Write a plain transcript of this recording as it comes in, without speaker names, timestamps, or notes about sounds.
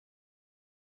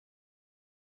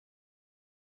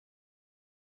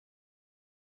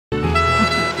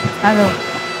Alo.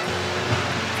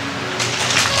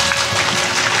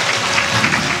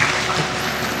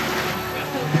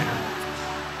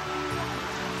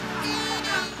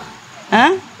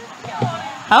 À?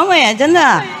 好美啊，真的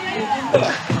啊。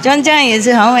这样也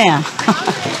是好美啊。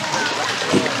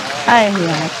哎呀，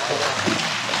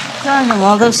穿什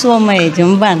么都说美，怎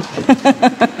么办？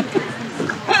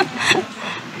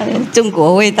中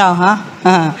国味道哈，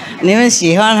啊，你们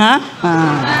喜欢哈？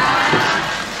啊，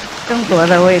中国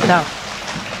的味道。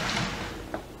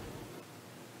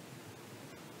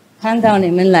看到你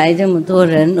们来这么多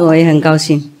人，我也很高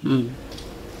兴。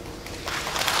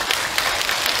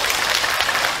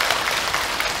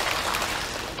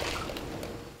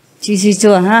继续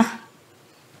做哈。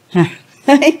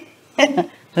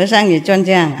和尚也穿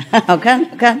这样，好看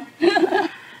好看。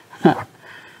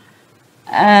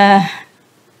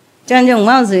穿这种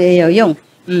帽子也有用，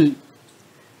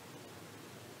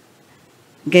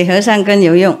给和尚更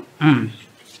有用，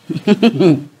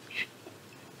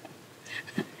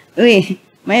喂，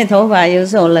没有头发有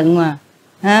手冷嘛，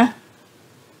啊？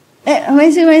哎，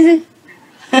没事没事，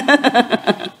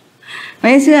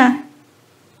没事啊，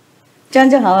这样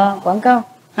就好啊，广告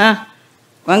啊，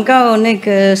广告那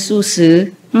个素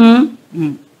食，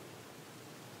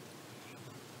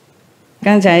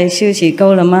刚才休息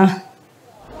够了吗？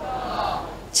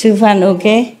吃饭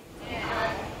OK？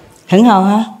 很好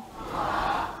啊。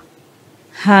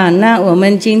好，那我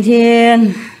们今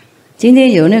天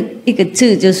有一个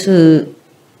字，就是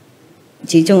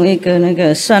其中一个那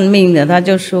个算命的，他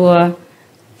就说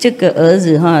这个儿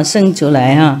子哈生出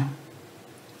来哈，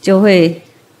就会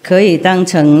可以当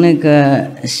成那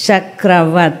个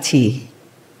Chakravarti，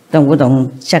 懂不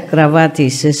懂 Chakravarti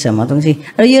是什么东西？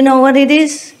 You know what it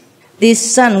is?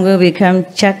 This son will become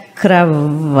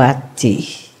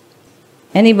Chakravarti.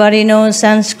 Anybody know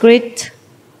Sanskrit?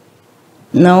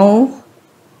 No?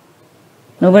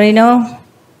 Nobody know?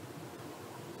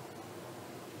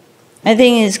 I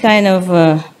think it's kind of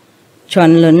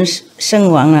转轮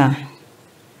圣王啊。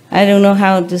I don't know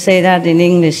how to say that in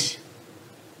English.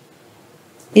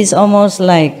 It's almost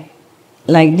like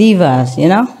divas, you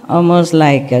know, almost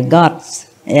like gods.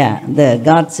 Yeah, the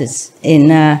gods in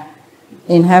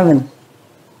heaven.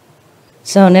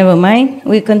 So never mind.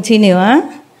 We continue, huh?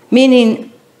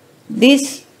 Meaning,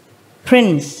 this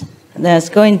prince that's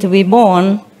going to be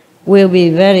born will be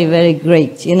very, very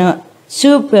great. You know,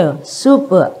 super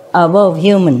above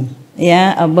human.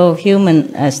 Yeah, above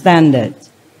human standard.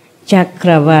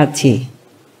 Chakravarti.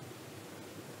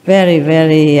 Very,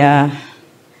 very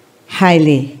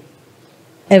highly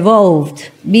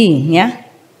evolved being, yeah?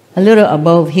 A little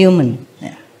above human.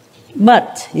 Yeah.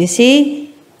 But, you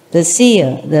see, the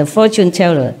seer, the fortune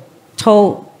teller,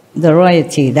 told the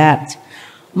royalty that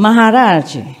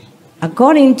Maharaj,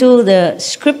 according to the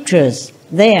scriptures,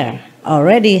 there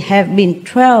already have been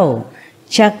 12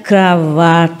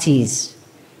 Chakravartis.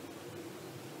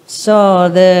 So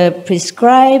the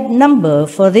prescribed number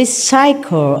for this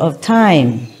cycle of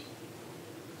time.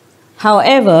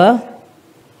 However,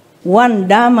 one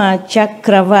Dhamma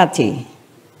Chakravarti,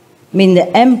 mean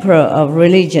the emperor of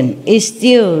religion, is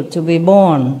still to be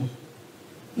born.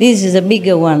 This is a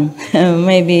bigger one,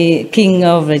 maybe king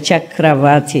of the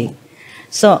Chakravarti.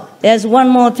 So there's one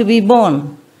more to be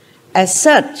born. As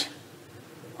such,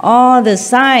 all the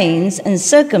signs and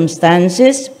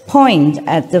circumstances point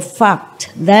at the fact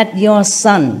that your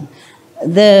son,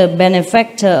 the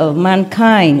benefactor of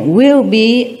mankind, will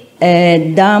be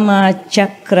a Dhamma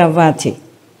Chakravarti,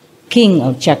 king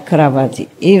of Chakravarti,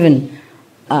 even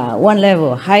one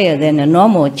level higher than a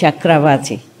normal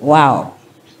Chakravarti. Wow.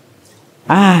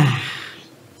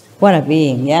 What a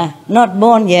being, yeah. Not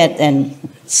born yet, and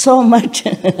so much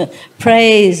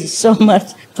praise, so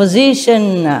much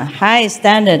position, high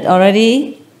standard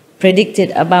already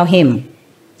predicted about him.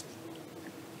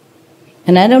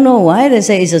 And I don't know why they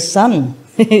say he's a son.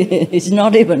 He's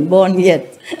not even born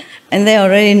yet, and they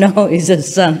already know he's a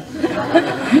son.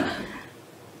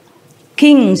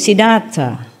 King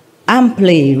Siddhartha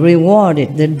amply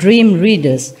rewarded the dream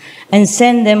readers and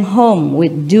sent them home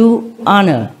with due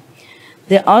honor.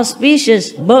 The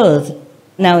auspicious birth,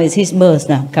 now it's his birth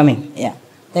now coming, yeah.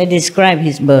 They describe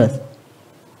his birth.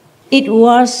 It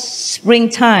was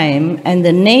springtime and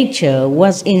the nature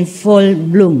was in full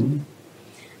bloom.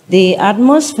 The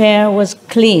atmosphere was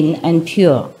clean and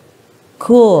pure.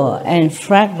 Cool and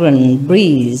fragrant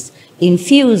breeze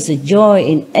infused joy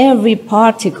in every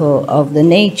particle of the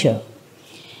nature.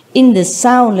 In the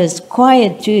soundless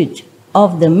quietude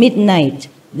of the midnight,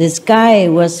 the sky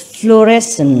was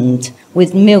fluorescent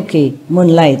with milky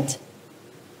moonlight.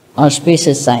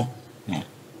 Auspicious sight. Yeah.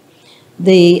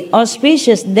 The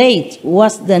auspicious date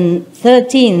was the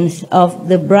 13th of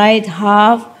the bright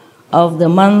half of the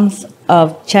month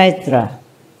of Chaitra,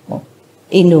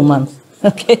 Hindu month.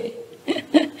 Okay,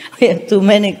 we have too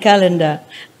many calendar,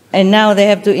 and now they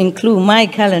have to include my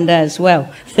calendar as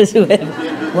well. So we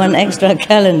have one extra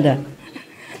calendar.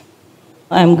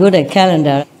 I'm good at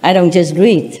calendar. I don't just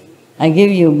read. I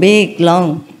give you big,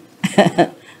 long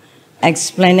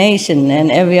explanation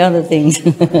and every other thing.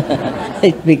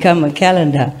 It become a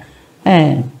calendar.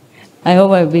 And I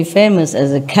hope I'll be famous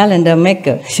as a calendar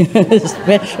maker.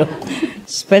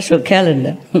 Special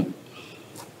calendar.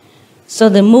 So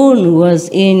the moon was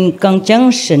in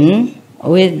conjunction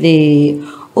with the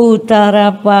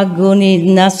Uttarapaguni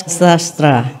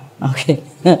Nakshatra, okay,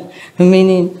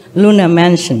 meaning lunar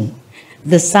mansion,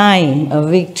 the sign of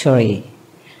victory.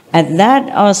 At that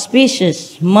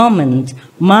auspicious moment,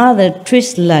 Mother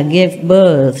Trisla gave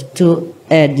birth to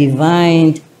a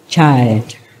divine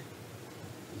child.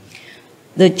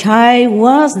 The child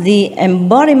was the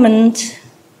embodiment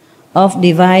of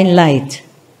divine light.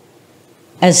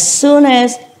 As soon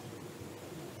as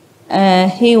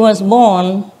he was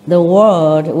born, the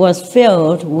world was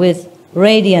filled with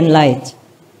radiant light.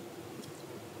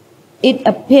 It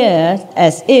appeared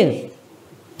as if,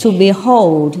 to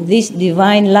behold this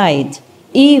divine light,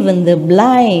 even the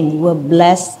blind were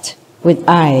blessed with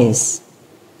eyes.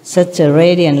 Such a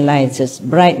radiant light, such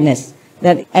brightness,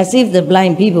 that as if the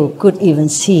blind people could even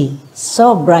see.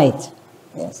 So bright.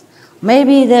 Yes.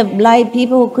 Maybe the blind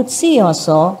people could see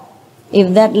also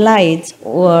if that light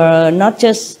were not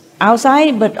just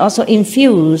outside but also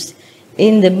infused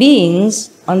in the beings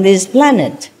on this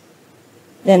planet.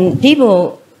 Then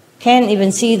people can't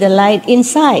even see the light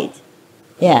inside.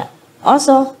 Yeah.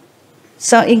 Also,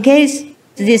 so in case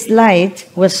this light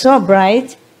was so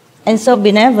bright and so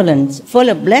benevolent, full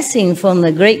of blessing from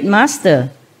the great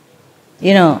master,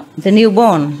 you know, the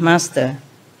newborn master,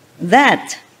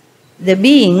 that the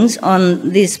beings on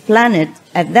this planet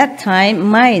at that time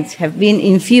might have been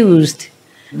infused,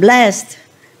 blessed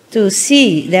to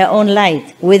see their own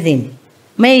light within.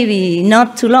 Maybe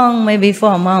not too long, maybe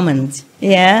for a moment,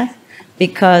 yeah?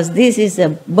 Because this is the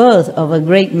birth of a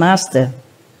great master.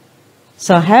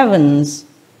 So heavens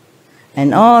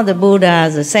and all the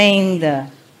Buddhas, the saints, the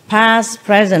past,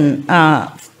 present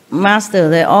master,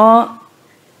 they're all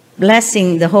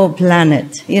blessing the whole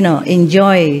planet, you know, in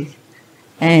joy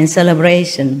and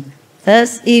celebration.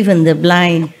 Thus, even the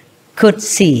blind could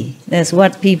see. That's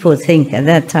what people think at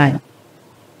that time.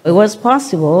 It was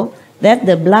possible that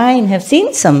the blind have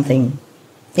seen something.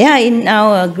 Yeah, in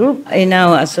our group, in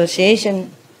our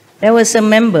association, there were some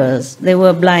members, they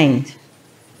were blind.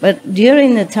 But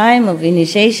during the time of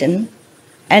initiation,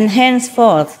 and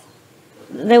henceforth,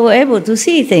 they were able to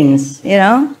see things, you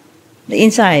know, the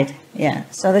inside. Yeah.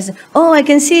 So they said, oh, I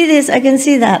can see this, I can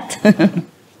see that.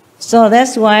 So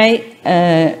that's why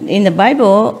in the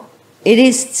Bible, it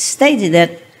is stated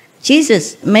that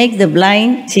Jesus make the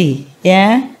blind see.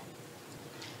 Yeah.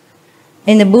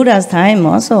 In the Buddha's time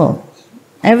also,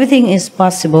 everything is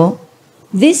possible.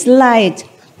 This light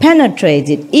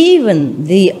penetrated even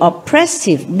the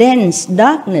oppressive, dense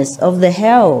darkness of the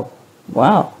hell.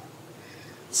 Wow.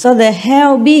 So the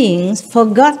hell beings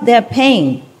forgot their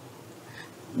pain,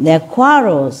 their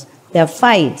quarrels, their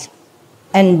fights,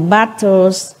 and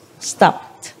battles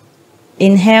stopped.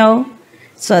 In hell,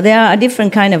 so there are a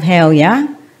different kind of hell,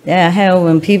 yeah? There are hell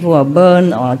when people are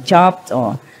burned or chopped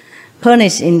or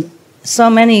punished in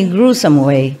so many gruesome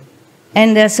ways.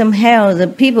 And there's some hell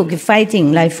that people keep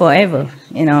fighting like forever,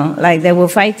 you know, like they were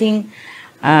fighting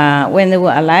when they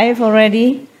were alive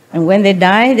already, and when they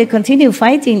die, they continue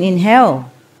fighting in hell.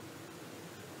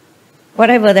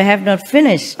 Whatever they have not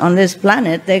finished on this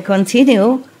planet, they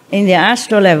continue in the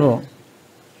astral level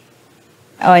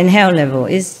or in hell level.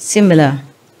 It's similar.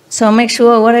 So make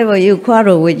sure whatever you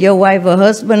quarrel with your wife or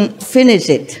husband, finish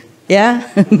it,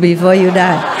 yeah, before you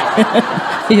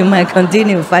die. You might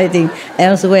continue fighting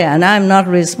elsewhere, and I'm not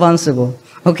responsible.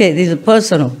 Okay, this is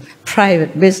personal,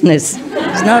 private business.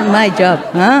 It's not my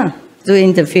job to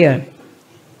interfere.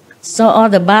 So all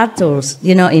the battles,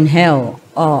 you know, in hell,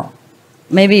 or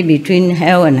maybe between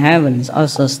hell and heavens,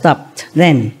 also stopped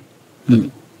then.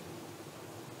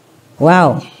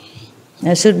 Wow.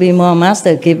 There should be more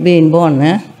masters keep being born,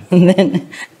 huh? And then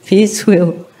peace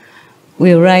will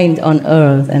reign on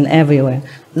earth and everywhere.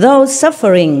 Those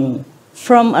suffering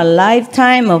from a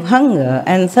lifetime of hunger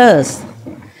and thirst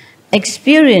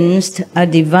experienced a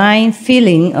divine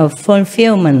feeling of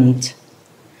fulfillment.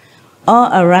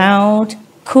 All around,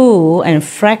 cool and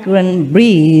fragrant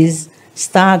breeze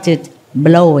started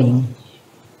blowing.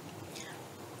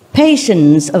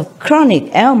 Patients of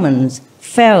chronic ailments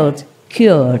felt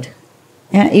cured,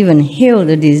 even healed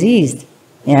the disease.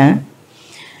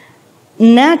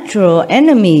 Natural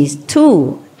enemies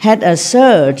too had a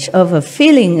surge of a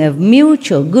feeling of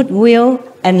mutual goodwill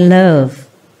and love.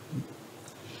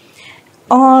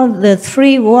 All the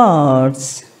three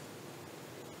worlds,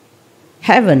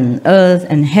 heaven, earth,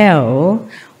 and hell,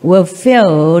 were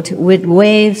filled with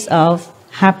waves of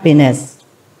happiness.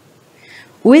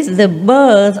 With the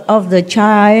birth of the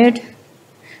child,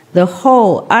 the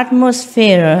whole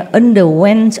atmosphere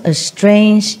underwent a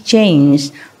strange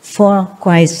change for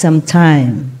quite some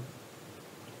time.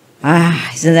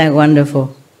 Isn't that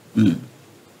wonderful?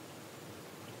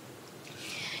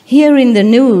 Hearing the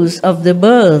news of the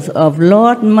birth of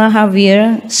Lord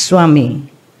Mahavira Swami.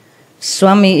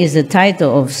 Swami is the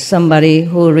title of somebody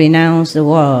who renounced the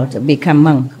world to become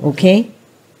monk, okay?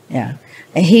 Yeah.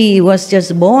 He was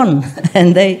just born,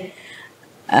 and they,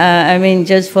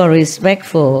 just for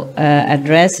respectful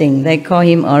addressing, they call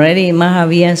him already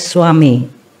Mahavira Swami,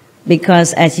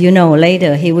 because as you know,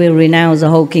 later he will renounce the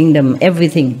whole kingdom,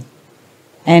 everything,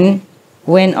 and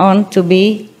went on to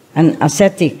be an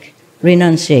ascetic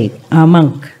renunciate, a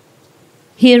monk.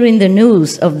 Hearing the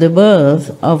news of the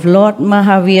birth of Lord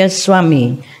Mahavira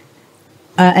Swami,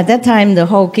 at that time the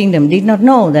whole kingdom did not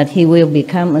know that he will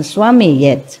become a Swami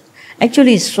yet.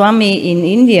 Actually, Swami in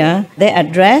India, they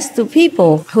address to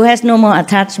people who has no more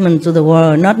attachment to the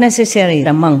world, not necessarily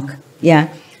a monk,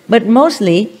 but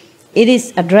mostly it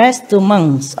is addressed to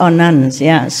monks or nuns,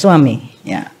 Swami,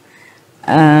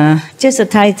 just a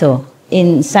title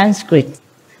in Sanskrit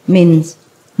means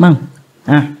monk,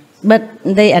 but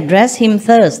they address him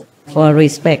first for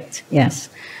respect, yes.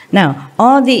 Now,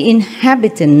 all the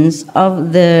inhabitants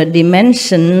of the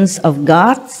dimensions of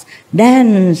gods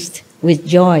danced with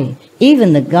joy.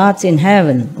 Even the gods in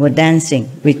heaven were dancing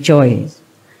with joy.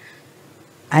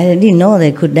 I didn't know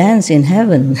they could dance in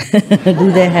heaven.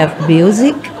 Do they have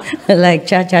music like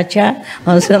cha-cha-cha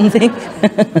or something?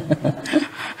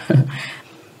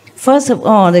 First of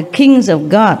all, the kings of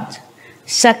God,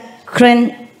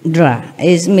 Sakrendra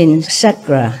means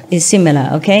chakra, is similar,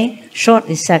 okay? Short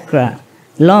is Sakra,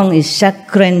 long is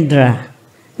Sakrendra.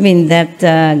 I mean that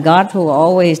God who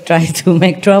always tries to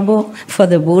make trouble for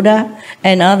the Buddha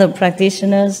and other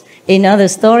practitioners. In other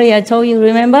story I told you,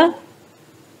 remember?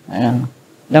 I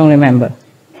don't remember.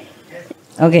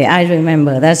 Okay, I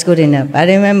remember. That's good enough. I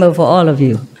remember for all of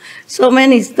you. So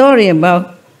many stories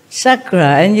about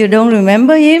Sakra, and you don't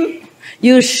remember him?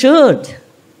 You should.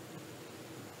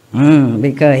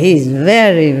 Because he's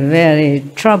very, very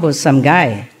troublesome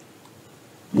guy.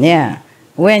 Yeah.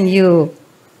 When you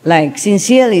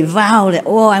sincerely vow that,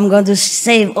 I'm going to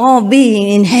save all being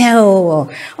in hell,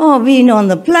 or all being on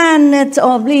the planet,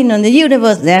 or being on the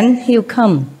universe, then he'll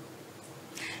come,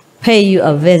 pay you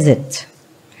a visit.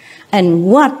 And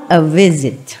what a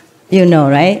visit, you know,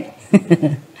 right?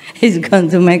 He's going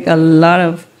to make a lot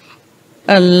of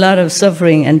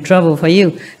suffering and trouble for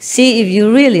you. See if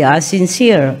you really are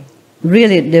sincere,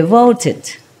 really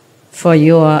devoted for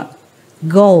your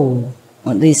goal,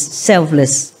 or this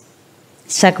selfless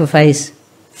sacrifice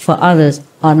for others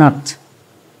or not.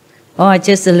 Or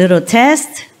just a little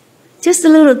test,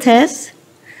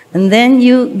 and then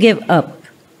you give up.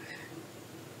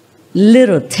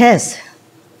 Little test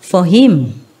for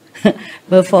him.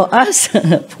 But for us,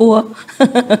 poor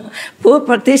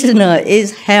practitioner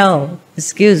is hell.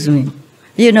 Excuse me.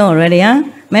 You know already, huh?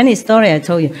 Many stories I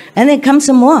told you. And then come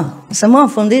some more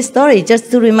from this story, just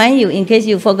to remind you in case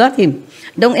you forgot him.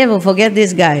 Don't ever forget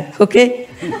this guy, okay?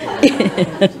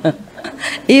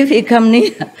 If he come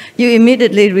near, you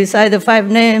immediately recite the 5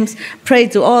 names, pray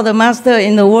to all the master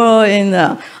in the world, in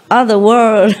the other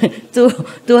world,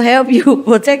 to help you,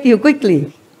 protect you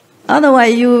quickly.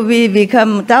 Otherwise, you will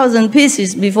become 1,000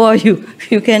 pieces before you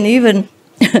can even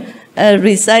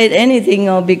recite anything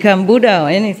or become Buddha or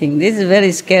anything. This is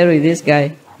very scary, this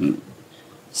guy.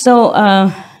 So,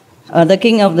 the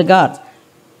king of the gods.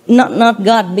 Not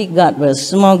God, big God, but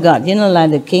small God. You know,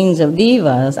 like the kings of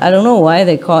devas. I don't know why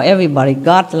they call everybody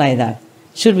God like that.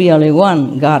 Should be only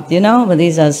one God, you know, but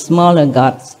these are smaller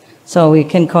gods. So we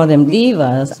can call them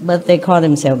devas, but they call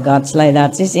themselves gods like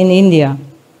that. It's in India.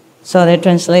 So they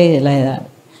translate it like that.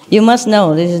 You must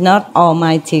know this is not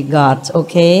almighty God,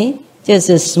 okay? Just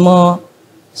a small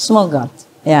God.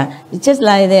 Yeah. It's just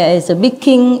like there is a big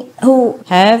king who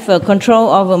have control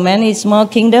over many small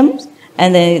kingdoms,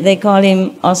 and they call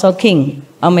him also king.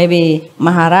 Or maybe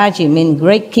Maharaji means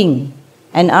great king.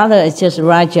 And other is just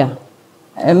Raja.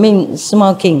 I mean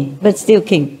small king, but still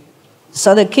king.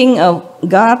 So the king of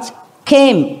God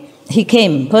came. He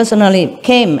personally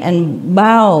came and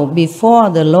bowed before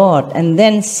the Lord, and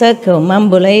then circle,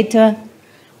 mambulator,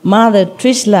 Mother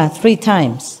Trishla 3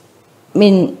 times. I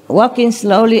mean, walking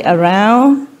slowly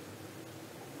around.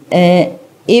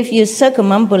 If you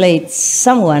circumambulate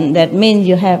someone, that means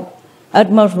you have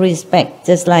utmost respect,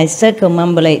 just like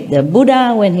circumambulate the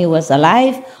Buddha when he was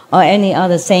alive or any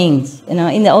other saints. You know,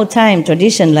 in the old time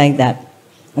tradition like that.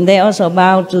 And they also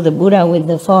bow to the Buddha with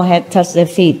the forehead, touch their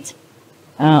feet,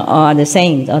 or the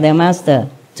saint or their master,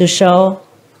 to show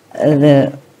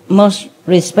the most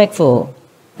respectful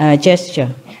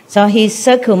gesture. So he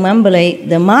circumambulate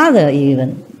the mother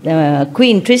even, the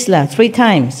Queen Trishla 3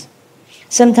 times.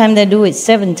 Sometimes they do it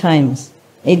 7 times.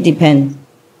 It depends.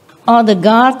 All the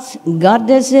gods,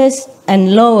 goddesses,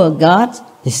 and lower gods,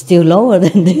 is still lower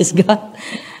than this god,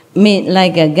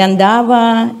 like a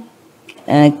Gandharva,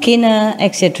 Kinna,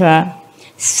 etc.,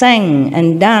 sang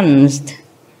and danced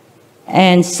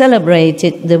and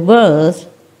celebrated the birth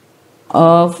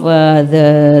of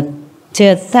the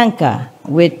Tirthanka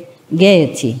with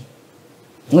gaiety,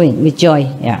 with joy,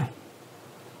 yeah.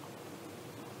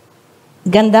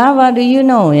 Gandharva, do you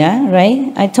know, yeah,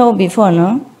 right? I told before,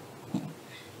 no?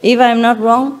 If I'm not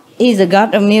wrong, he's the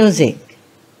god of music,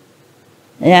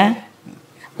 yeah?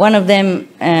 One of them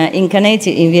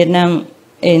incarnated in Vietnam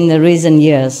in the recent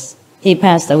years. He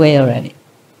passed away already.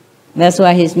 That's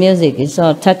why his music is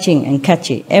so touching and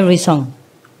catchy, every song.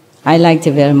 I liked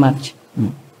it very much.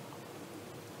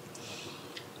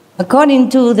 According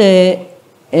to the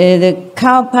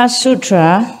Kalpa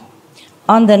Sutra,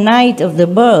 on the night of the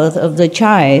birth of the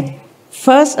child,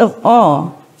 first of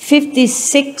all,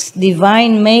 56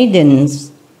 divine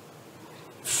maidens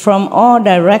from all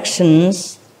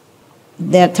directions,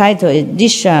 their title is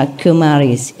Disha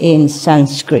Kumaris in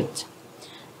Sanskrit.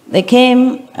 They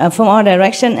came from all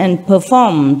directions and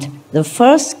performed the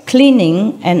first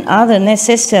cleaning and other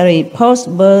necessary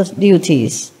post-birth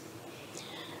duties.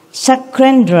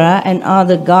 Sakrendra and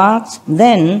other gods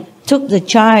then took the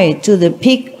child to the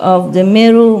peak of the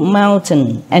Meru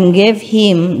mountain and gave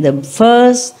him the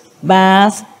first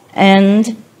bath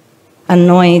and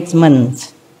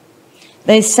anointment.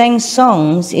 They sang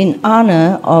songs in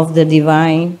honor of the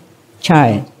divine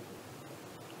child.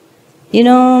 You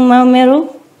know Mount Meru?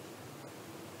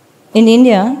 In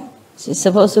India, it's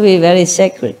supposed to be very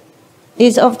sacred.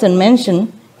 It's often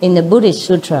mentioned in the Buddhist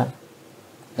sutra.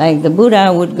 Like the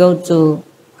Buddha would go to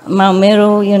Mount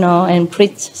Meru, you know, and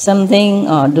preach something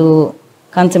or do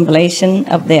contemplation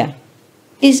up there.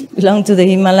 It belongs to the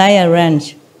Himalaya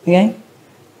range, okay?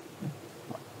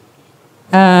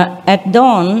 At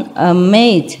dawn, a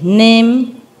maid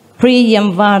named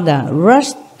Priyamvada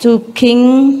rushed to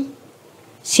King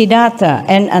Siddhartha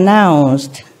and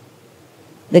announced.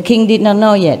 The king did not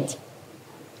know yet,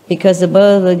 because the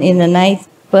birth was in the night.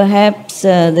 Perhaps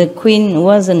the queen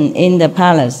wasn't in the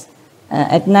palace.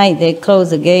 At night they close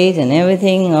the gate and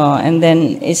everything, and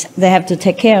then they have to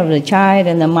take care of the child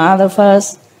and the mother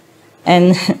first.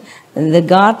 And the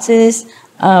goddess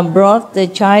brought the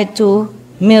child to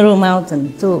Meru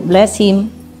mountain to bless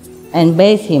him and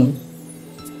bathe him.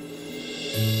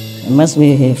 It must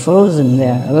be frozen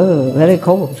there, oh, very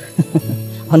cold.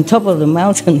 On top of the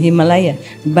mountain, Himalaya,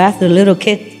 bathe a little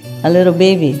kid, a little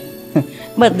baby.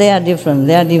 But they are different,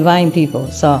 they are divine people,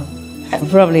 so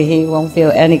probably he won't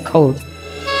feel any cold.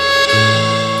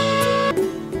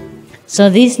 So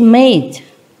this maid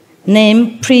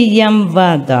named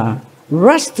Priyamvada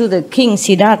rushed to the king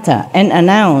Siddhartha and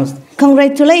announced,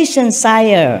 "Congratulations,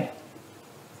 sire.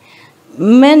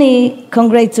 Many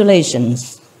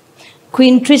congratulations.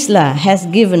 Queen Trishla has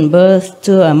given birth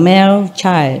to a male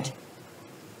child."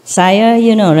 Sire,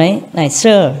 you know, right? Like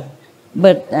sir.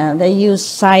 But they use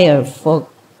sire for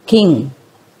king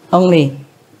only.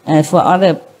 For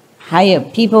other higher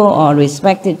people or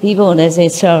respected people, they say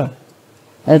sir.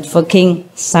 But for king,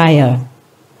 sire.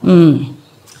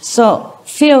 So,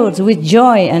 filled with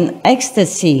joy and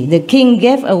ecstasy, the king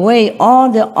gave away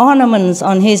all the ornaments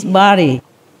on his body,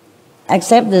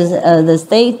 except the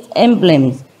state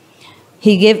emblems.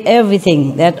 He gave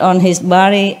everything that on his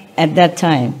body at that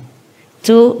time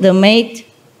to the maid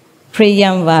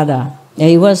Priyamvada.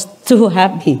 He was too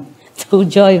happy, too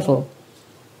joyful,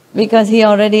 because he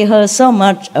already heard so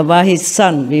much about his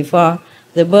son before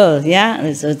the birth,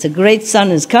 yeah? So it's a great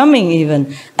son is coming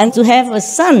even. And to have a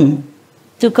son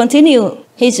to continue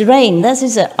his reign, that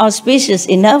is auspicious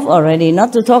enough already,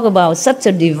 not to talk about such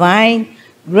a divine,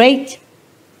 great,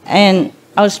 and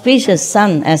auspicious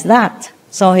son as that.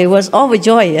 So he was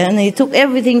overjoyed, and he took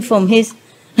everything from his,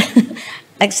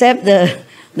 except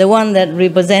the one that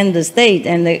represents the state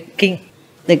and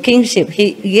the kingship.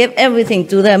 He gave everything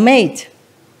to the maid.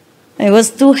 He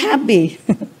was too happy.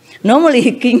 Normally,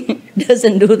 a king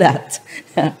doesn't do that.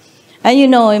 And you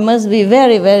know, it must be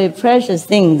very, very precious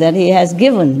thing that he has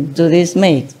given to this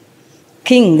maid.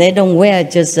 King, they don't wear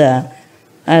just, I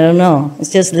don't know,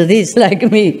 it's just this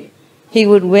like me. He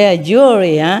would wear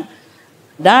jewelry, huh?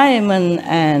 Diamond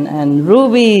and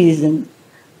rubies and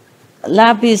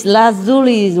lapis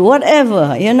lazulis,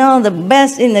 whatever, you know, the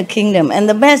best in the kingdom, and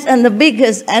the best and the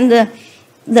biggest and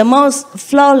the most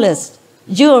flawless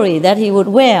jewelry that he would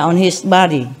wear on his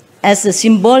body as a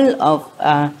symbol of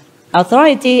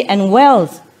authority and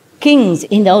wealth. Kings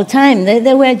in the old time,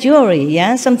 they wear jewelry,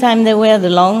 yeah? Sometimes they wear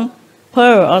the long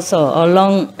pearl also, or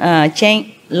long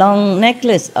chain, long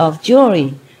necklace of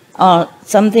jewelry, or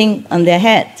something on their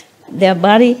head, their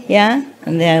body, yeah?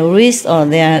 And their wrist or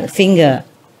their finger.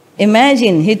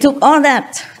 Imagine, he took all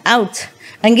that out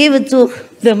and gave it to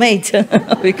the maid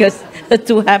because they're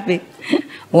too happy.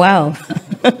 Wow.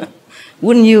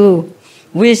 Wouldn't you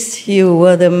wish you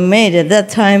were the maid at that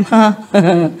time, huh?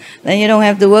 Then you don't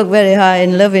have to work very hard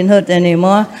in Loving Hut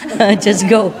anymore. Just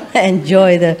go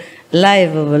enjoy the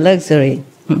life of a luxury.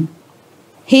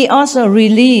 He also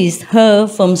released her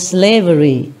from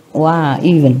slavery. Wow,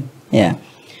 even, yeah.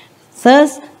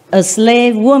 Thus, a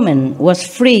slave woman was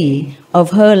free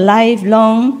of her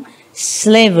lifelong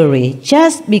slavery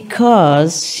just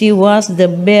because she was the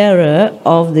bearer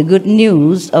of the good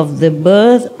news of the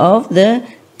birth of the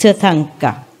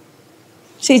Tirthanka.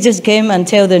 She just came and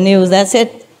tell the news, that's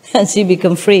it, and she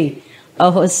became free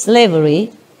of her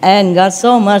slavery and got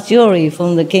so much jewelry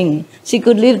from the king. She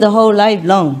could live the whole life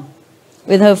long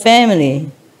with her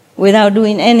family without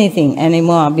doing anything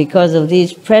anymore because of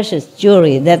these precious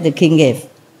jewelry that the king gave.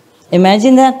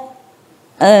 Imagine that.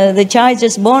 The child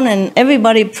just born and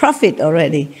everybody profit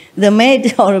already. The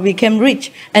maid already became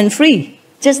rich and free,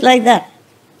 just like that.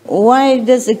 Why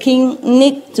does the king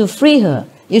need to free her?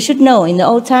 You should know, in the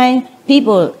old time,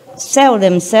 people sell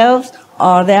themselves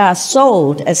or they are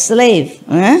sold as slaves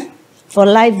for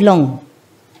lifelong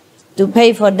to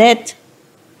pay for debt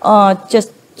or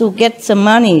just to get some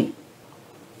money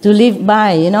to live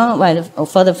by, you know,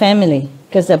 for the family.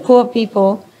 Because the poor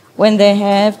people, when they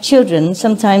have children,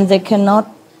 sometimes they cannot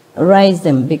raise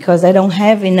them because they don't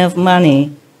have enough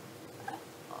money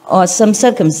or some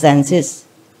circumstances.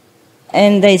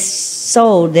 And they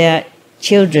sold their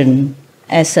children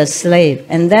as a slave.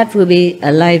 And that will be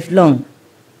a lifelong.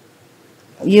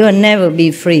 You will never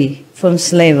be free from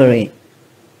slavery.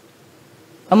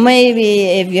 Or maybe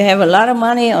if you have a lot of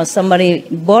money or somebody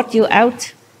bought you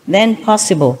out, then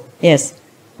possible, yes.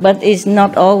 But it's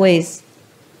not always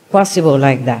possible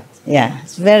like that. Yeah,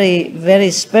 it's very,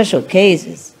 very special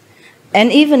cases.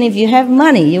 And even if you have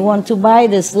money, you want to buy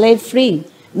the slave free,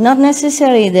 not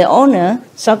necessarily the owner,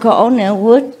 so-called owner,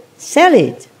 would sell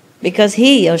it because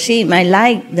he or she might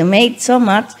like the maid so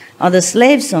much or the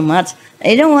slave so much,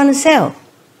 they don't want to sell.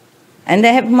 And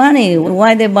they have money.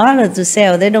 Why they bother to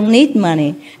sell? They don't need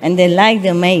money. And they like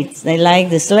the maids, they like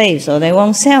the slaves, so they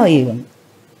won't sell even.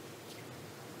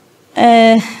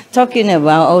 Talking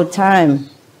about old time,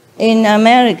 in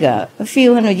America, a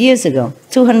few hundred years ago,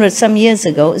 200 some years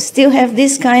ago, still have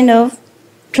this kind of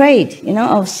trade, you know,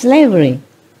 of slavery.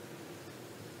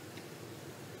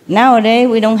 Nowadays,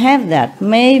 we don't have that.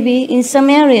 Maybe in some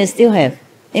areas still have.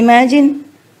 Imagine,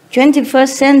 21st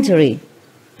century,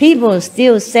 people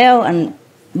still sell and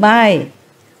buy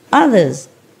others.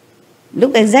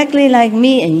 Look exactly like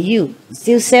me and you,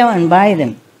 still sell and buy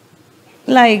them.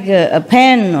 Like a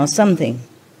pen or something,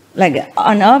 like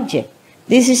an object.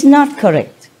 This is not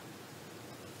correct.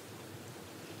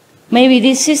 Maybe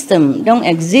this system don't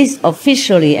exist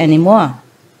officially anymore,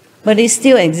 but it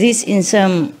still exists in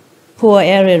some poor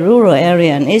area, rural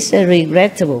area, and it's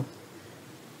regrettable.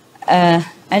 And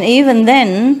even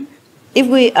then, if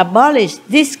we abolish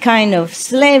this kind of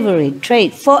slavery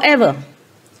trade forever,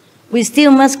 we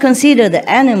still must consider the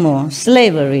animal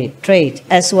slavery trade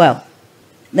as well.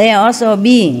 They are also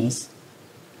beings.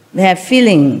 They have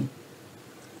feeling,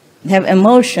 they have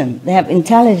emotion, they have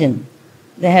intelligence,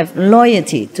 they have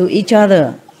loyalty to each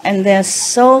other, and they're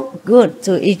so good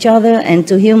to each other and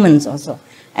to humans also.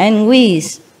 And we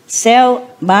sell,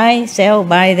 buy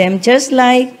them just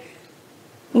like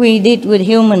we did with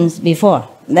humans before.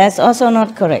 That's also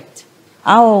not correct.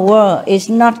 Our world is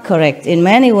not correct in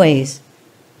many ways.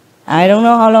 I don't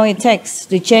know how long it takes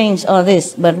to change all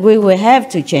this, but we will have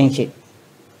to change it.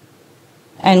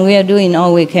 And we are doing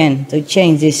all we can to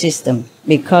change this system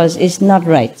because it's not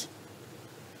right.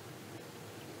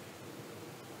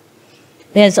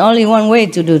 There's only one way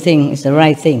to do things, it's the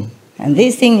right thing. And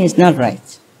this thing is not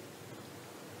right.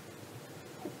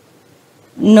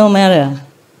 No matter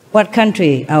what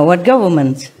country or what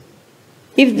government,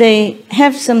 if they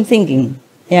have some thinking,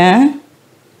 yeah,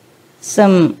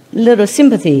 some little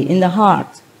sympathy in the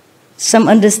heart, some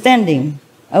understanding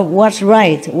of what's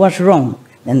right, what's wrong.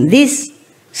 And this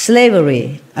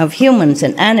slavery of humans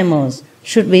and animals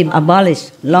should be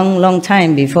abolished long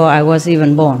time before I was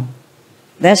even born.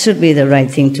 That should be the right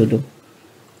thing to do.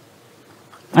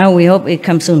 And we hope it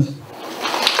comes soon.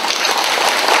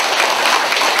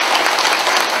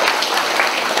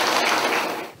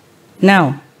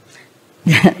 Now,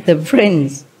 the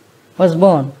prince was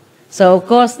born. So of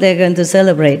course they're going to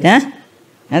celebrate, huh?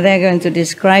 And they're going to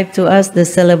describe to us the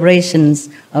celebrations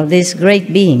of this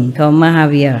great being called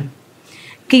Mahavira.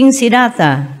 King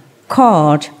Siddhartha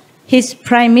called his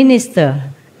prime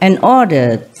minister and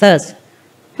ordered thus,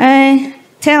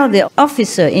 tell the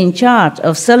officer in charge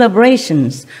of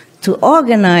celebrations to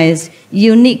organize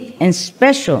unique and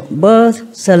special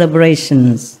birth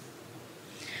celebrations.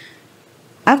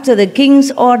 After the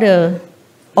king's order,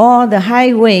 all the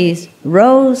highways,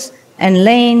 roads, and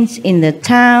lanes in the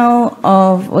town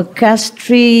of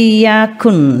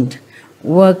Kastriyakund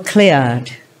were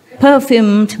cleared.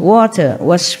 Perfumed water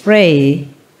was sprayed,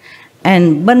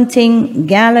 and bunting,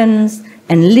 garlands,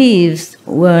 and leaves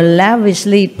were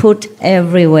lavishly put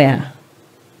everywhere.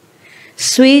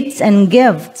 Sweets and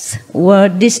gifts were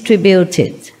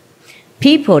distributed.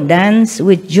 People danced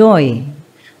with joy.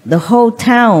 The whole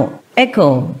town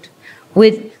echoed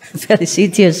with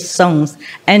felicitous songs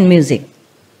and music.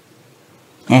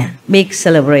 Yeah, big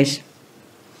celebration.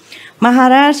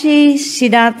 Maharaji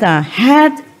Siddhartha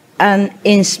had an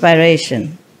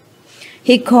inspiration.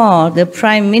 He called the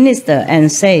prime minister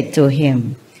and said to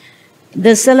him,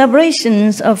 "The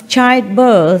celebrations of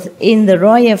childbirth in the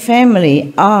royal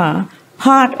family are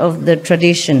part of the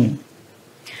tradition.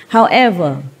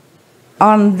 However,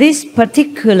 on this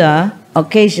particular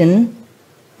occasion,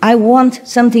 I want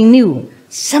something new,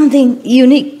 something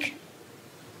unique."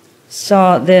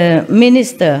 So the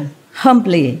minister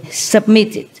humbly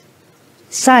submitted,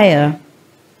 "Sire,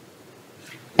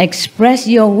 express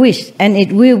your wish and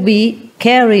it will be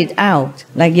carried out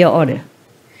like your order."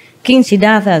 King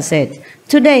Siddhartha said,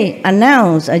 "Today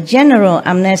announce a general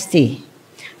amnesty.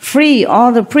 Free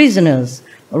all the prisoners,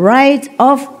 write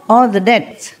off all the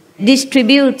debts,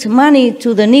 distribute money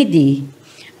to the needy,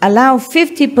 allow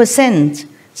 50%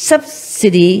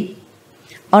 subsidy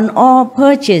on all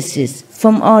purchases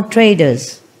from all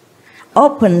traders,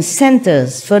 open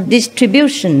centers for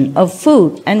distribution of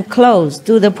food and clothes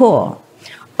to the poor,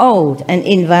 old and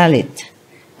invalid,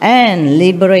 and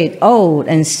liberate old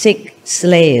and sick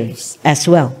slaves as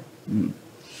well.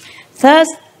 Thus,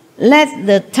 let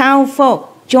the town folk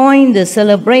join the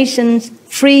celebrations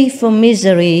free from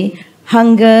misery,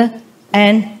 hunger,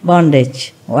 and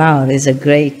bondage." Wow, there's a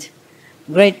great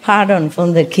pardon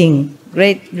from the king.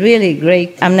 Really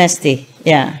great amnesty.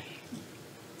 Yeah.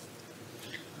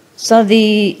 So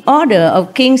the order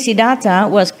of King Siddhartha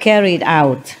was carried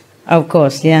out, of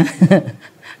course, yeah.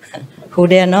 Who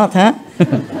dare not, huh?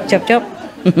 Chop, chop.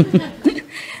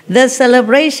 The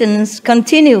celebrations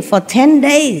continued for 10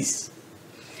 days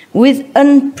with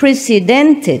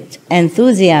unprecedented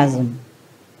enthusiasm.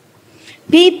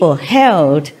 People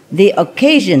held the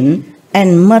occasion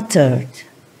and muttered,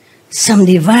 "Some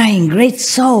divine great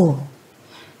soul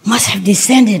must have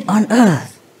descended on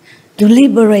earth to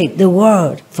liberate the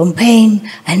world from pain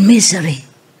and misery."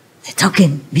 They're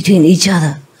talking between each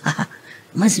other.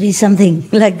 Must be something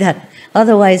like that.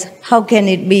 Otherwise, how can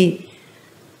it be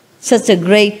such a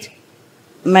great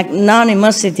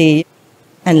magnanimity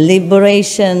and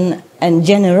liberation and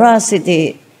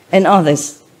generosity and all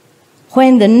this?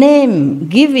 When the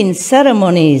name-giving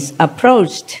ceremonies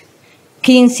approached,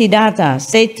 King Siddhartha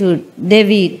said to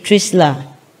Devi Trisla,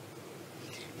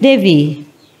 "Devi,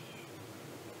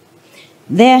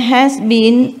 there has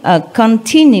been a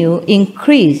continued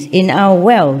increase in our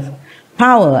wealth,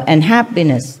 power, and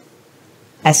happiness.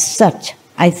 As such,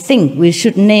 I think we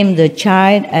should name the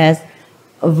child as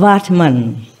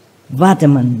Vardhaman.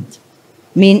 Vardhaman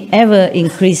means ever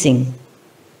increasing,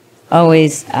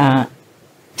 always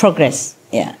progress,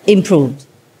 improved."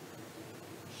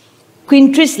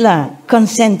 Queen Trisla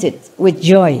consented with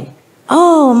joy.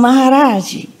 "Oh,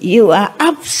 Maharaj, you are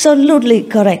absolutely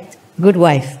correct. Good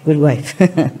wife, good wife.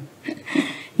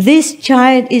 This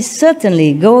child is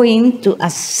certainly going to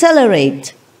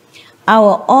accelerate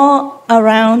our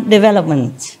all-around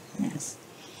development." Yes.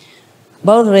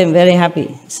 Both of them very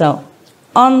happy. So,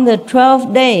 on the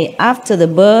 12th day after the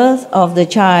birth of the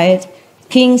child,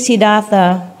 King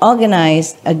Siddhartha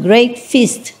organized a great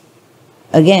feast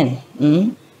again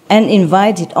and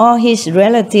invited all his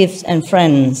relatives and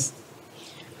friends.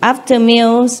 After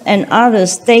meals and other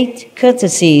state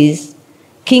courtesies,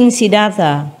 King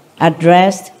Siddhartha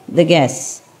addressed the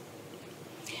guests.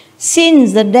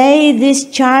 Since the day this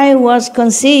child was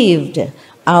conceived,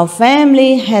 our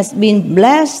family has been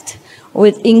blessed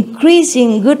with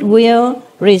increasing goodwill,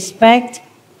 respect,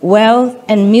 wealth,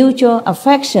 and mutual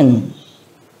affection.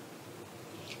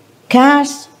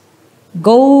 Cash,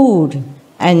 gold,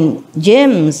 and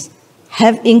gems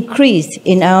have increased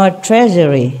in our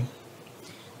treasury.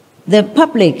 The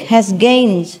public has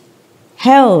gained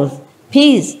health,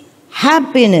 peace,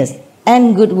 happiness,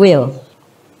 and goodwill.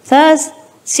 Thus,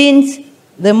 since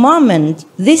the moment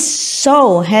this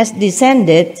soul has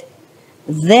descended,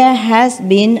 there has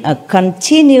been a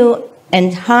continued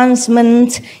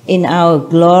enhancement in our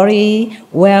glory,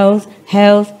 wealth,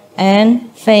 health,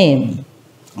 and fame.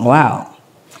 Wow,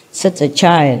 such a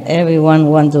child everyone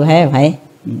wants to have, eh?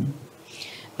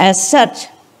 As such,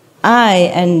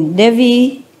 I and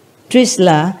Devi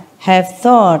Trisla have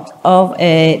thought of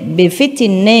a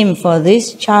befitting name for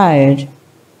this child,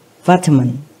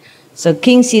 Vartaman. So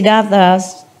King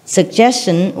Siddhartha's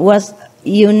suggestion was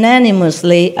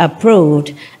unanimously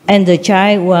approved, and the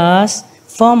child was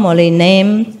formally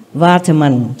named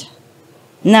Vartaman.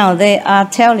 Now they are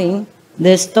telling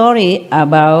the story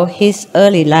about his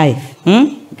early life.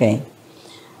 Okay.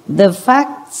 The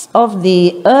facts of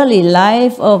the early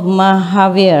life of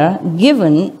Mahavira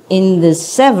given in the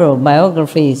several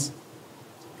biographies,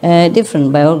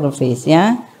 different biographies,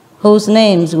 yeah, whose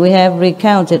names we have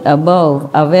recounted above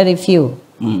are very few.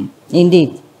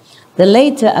 Indeed. The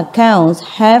later accounts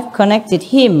have connected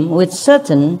him with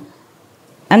certain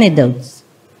anecdotes,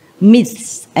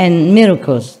 myths, and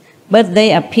miracles, but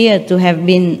they appear to have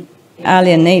been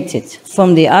alienated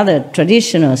from the other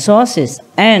traditional sources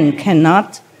and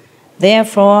cannot,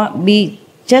 therefore, be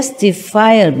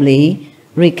justifiably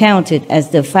recounted as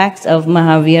the facts of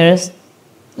Mahavira's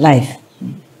life.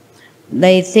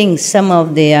 They think some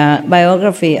of their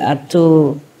biography are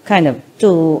too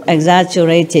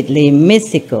exaggeratedly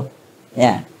mythical,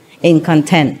 yeah, in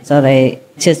content, so they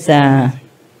just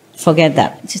forget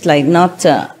that. Just like not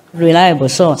a reliable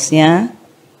source, yeah.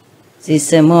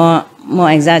 It's more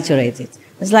exaggerated.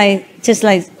 It's like just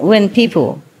like when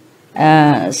people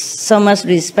so much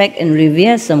respect and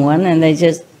revere someone, and they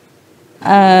just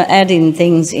adding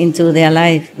things into their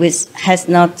life which has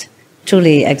not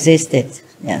truly existed.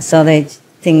 Yeah, so they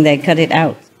think they cut it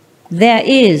out. There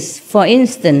is, for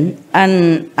instance,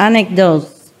 an anecdote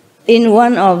in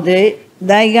one of the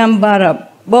Digambara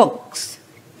books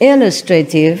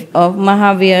illustrative of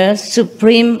Mahavira's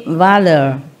supreme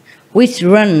valor, which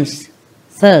runs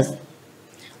thus.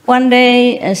 One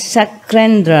day,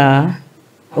 Sakrendra,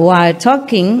 while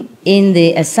talking in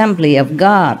the assembly of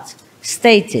gods,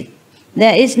 stated,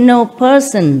 "There is no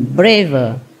person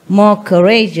braver, more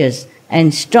courageous,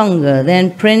 and stronger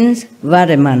than Prince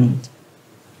Vartaman."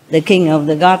 The king of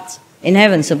the gods in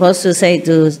heaven, supposed to say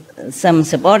to some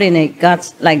subordinate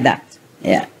gods like that.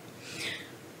 Yeah.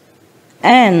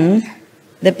 And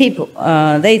the people,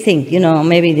 they think,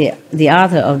 maybe the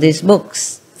author of these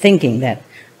books thinking that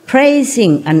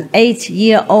praising an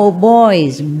 8-year-old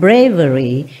boy's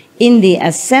bravery in the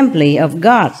assembly of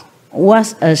God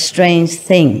was a strange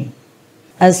thing.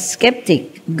 A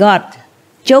skeptic god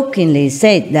jokingly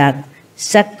said that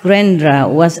Sakrendra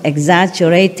was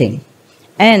exaggerating,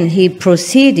 and he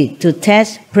proceeded to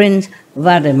test Prince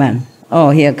Vartaman.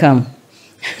 Oh, here come.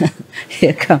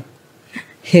 Here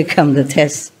come the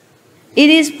test. It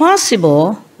is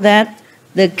possible that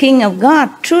the king of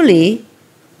God truly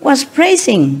was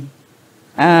praising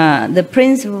the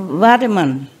Prince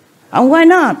Vartaman. And why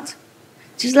not?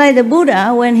 Just like the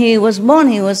Buddha, when he was born,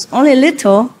 he was only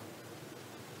little,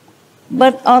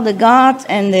 but all the gods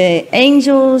and the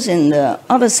angels and the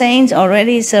other saints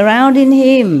already surrounding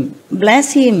him,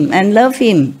 bless him and love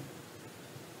him.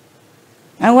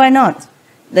 And why not?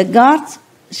 The god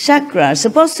Chakra is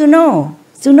supposed to know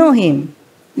him,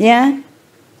 yeah,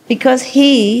 because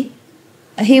he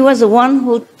was the one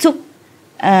who took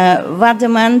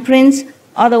Vartaman Prince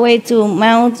all the way to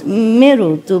Mount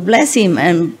Meru to bless him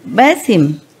and bathe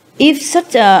him. If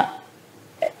such a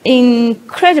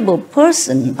incredible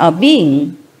person or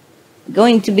being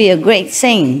going to be a great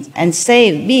saint and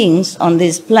save beings on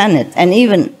this planet, and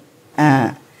even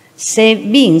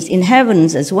save beings in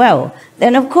heavens as well,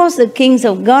 then of course the kings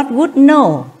of God would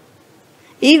know,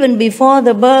 even before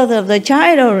the birth of the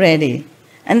child already.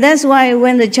 And that's why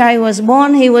when the child was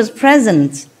born, he was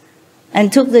present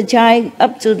and took the child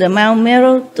up to the Mount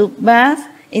Meru to bath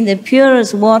in the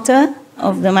purest water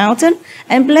of the mountain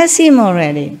and bless him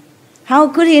already. How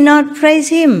could he not praise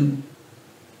him?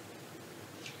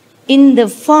 In the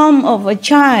form of a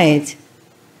child,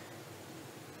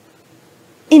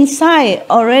 inside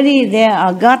already there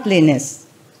are godliness,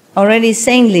 already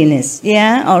saintliness,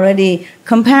 yeah, already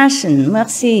compassion,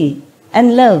 mercy,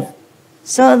 and love.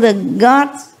 So the God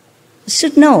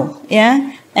should know,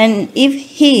 yeah. And if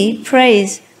he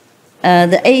prays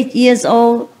the 8 years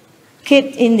old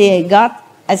kid in the God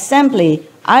assembly,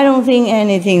 I don't think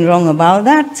anything wrong about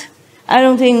that. I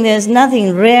don't think there's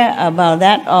nothing rare about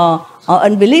that or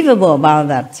unbelievable about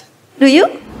that. Do you?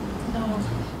 No.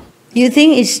 You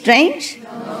think it's strange?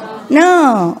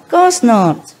 No, of course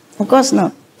not. Of course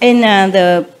not. In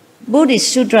the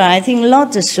Buddhist Sutra, I think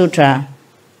Lotus Sutra,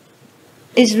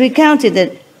 it's recounted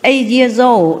that 8 years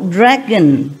old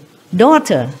dragon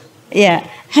daughter, yeah,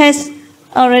 has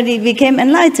already became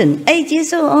enlightened. 8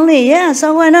 years old only, yeah,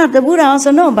 so why not? The Buddha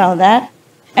also know about that.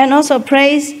 And also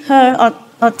praise her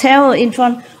or tell in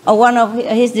front of one of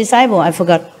his disciples. I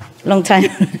forgot, long time.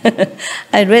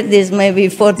 I read this maybe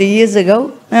 40 years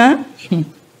ago. Huh?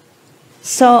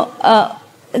 So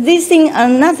these things are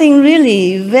nothing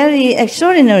really very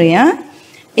extraordinary. Huh?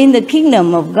 In the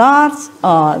kingdom of gods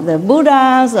or the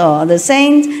Buddhas or the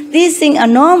saints, these things are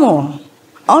normal.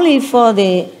 Only for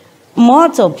the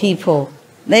mortal people,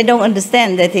 they don't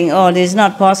understand. They think, oh, this is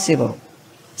not possible.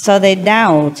 So they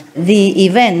doubt the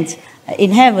event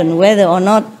in heaven, whether or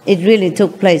not it really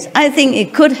took place. I think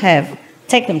it could have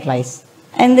taken place.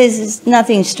 And this is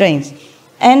nothing strange.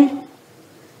 And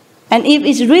if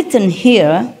it's written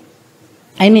here,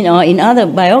 I mean, or in other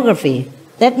biography,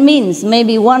 that means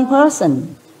maybe one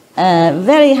person,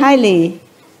 very highly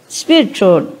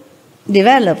spiritual,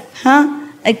 developed,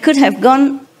 it could have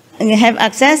gone and have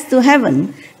access to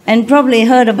heaven and probably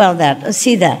heard about that or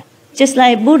see that. Just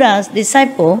like Buddha's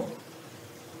disciple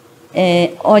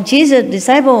or Jesus'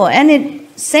 disciple or any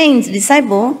saint's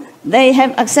disciple, they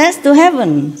have access to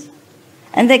heaven.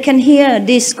 And they can hear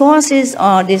discourses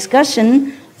or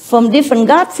discussion from different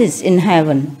goddesses in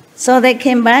heaven. So they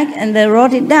came back and they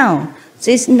wrote it down.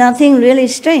 So it's nothing really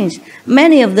strange.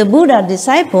 Many of the Buddha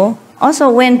disciples also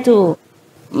went to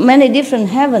many different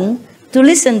heavens to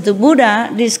listen to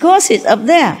Buddha discourses up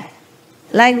there.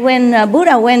 Like when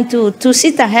Buddha went to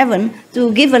Sita heaven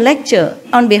to give a lecture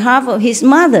on behalf of his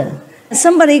mother.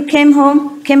 Somebody came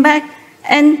home, came back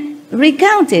and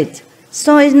recounted.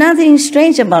 So it's nothing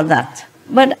strange about that.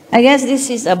 But I guess this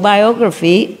is a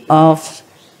biography of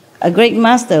a great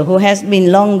master who has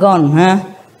been long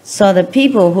gone. So the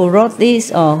people who wrote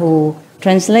this or who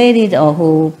translated or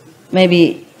who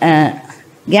maybe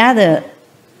gather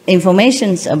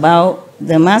informations about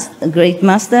the great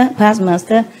master, past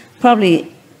master,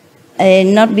 probably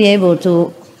not be able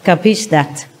to capiche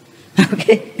that.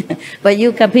 Okay? But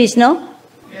you capiche, no?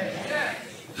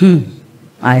 Yes.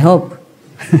 I hope.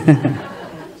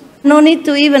 No need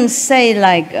to even say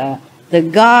like the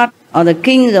God or the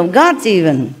kings of gods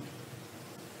even.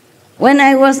 When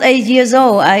I was 8 years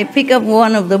old, I picked up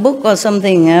one of the book or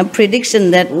something, a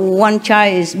prediction that one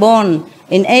child is born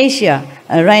in Asia.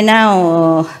 Right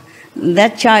now,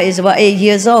 that child is about 8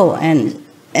 years old, and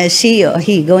she or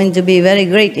he going to be very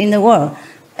great in the world.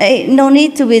 No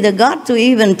need to be the God to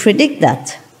even predict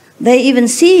that. They even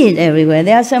see it everywhere.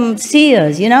 There are some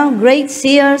seers, you know, great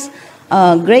seers,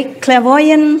 great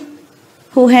clairvoyant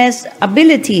who has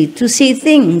ability to see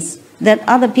things that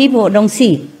other people don't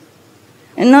see.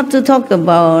 And not to talk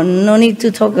about, no need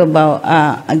to talk about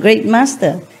a great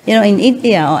master. You know, in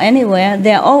India or anywhere,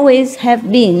 there always have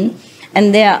been,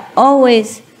 and there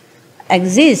always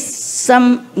exists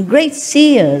some great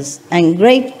seers and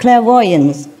great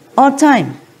clairvoyants all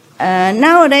time.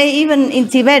 Nowadays, even in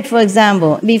Tibet, for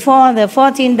example, before the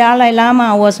 14th Dalai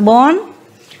Lama was born,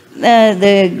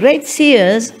 the great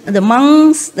seers, the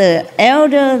monks, the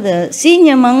elder, the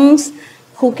senior monks,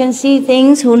 who can see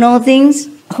things, who know things,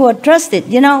 who are trusted,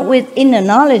 you know, with inner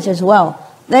knowledge as well.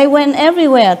 They went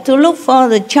everywhere to look for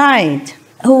the child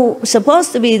who is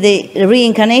supposed to be the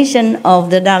reincarnation of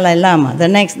the Dalai Lama, the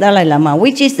next Dalai Lama,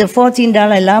 which is the 14th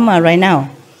Dalai Lama right now.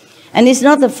 And it's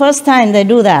not the first time they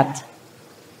do that.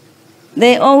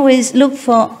 They always look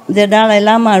for the Dalai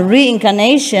Lama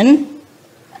reincarnation,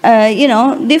 you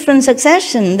know, different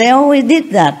succession. They always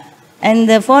did that. And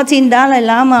the 14th Dalai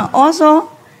Lama also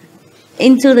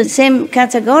into the same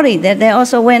category, that they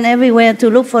also went everywhere to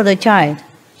look for the child.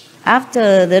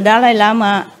 After the Dalai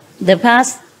Lama, the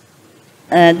past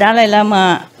Dalai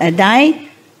Lama died,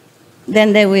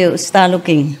 then they will start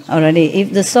looking already.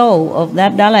 If the soul of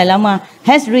that Dalai Lama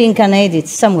has reincarnated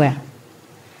somewhere,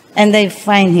 and they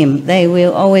find him, they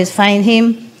will always find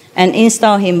him and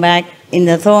install him back in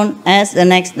the throne as the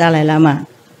next Dalai Lama.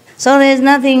 So there's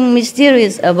nothing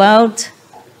mysterious about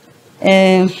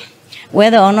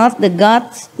whether or not the God,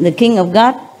 the King of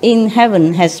God in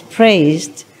heaven has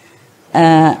praised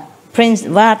Prince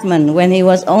Vartman when he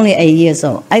was only 8 years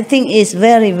old. I think it's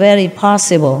very, very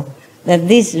possible that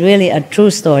this is really a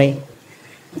true story.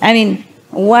 I mean,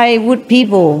 why would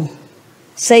people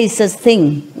say such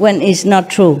thing when it's not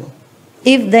true?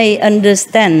 If they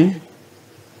understand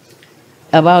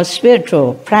about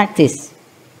spiritual practice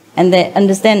and they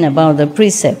understand about the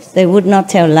precepts, they would not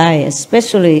tell lies,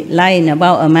 especially lying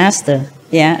about a master,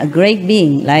 a great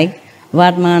being like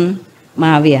Vartman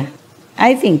Mahavira.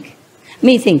 I think.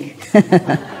 Me think.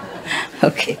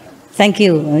 Okay. Thank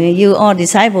you. You all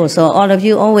disciples, so all of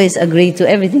you always agree to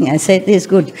everything I say. This is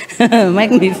good.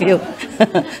 Make me feel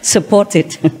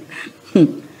supported.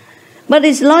 But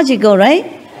it's logical, right?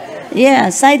 Yeah,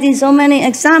 citing so many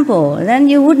examples, then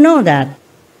you would know that.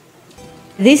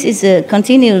 This is a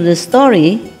continue the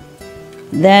story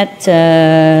that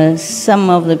some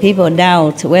of the people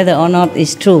doubt whether or not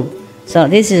it's true. So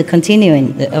this is a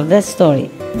continuing of that story.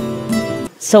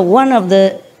 So one of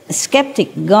the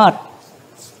skeptic got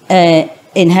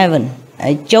in heaven,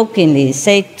 I jokingly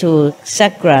said to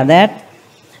Sakra that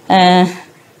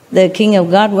the king of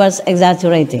God was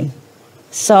exaggerating.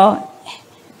 So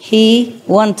he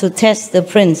wanted to test the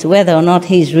prince whether or not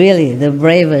he's really the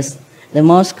bravest, the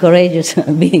most courageous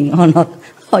being or not.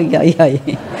 Oh,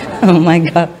 oh my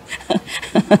God.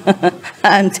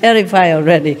 I'm terrified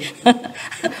already.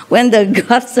 When the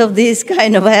gods of this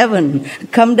kind of heaven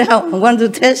come down and want to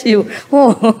test you,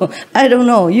 oh, I don't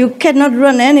know, you cannot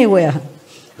run anywhere.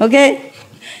 Okay?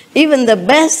 Even the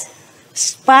best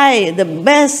spy, the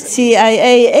best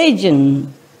CIA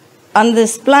agent on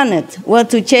this planet were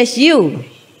to chase you,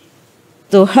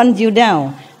 to hunt you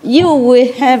down. You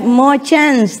will have more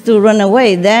chance to run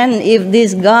away than if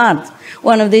this God,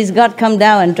 one of these gods come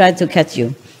down and try to catch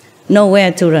you.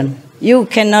 Nowhere to run. You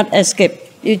cannot escape.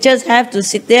 You just have to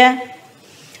sit there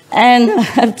and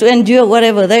have to endure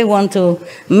whatever they want to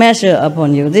measure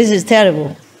upon you. This is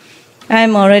terrible.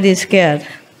 I'm already scared.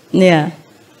 Yeah.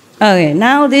 Okay,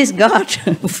 now this God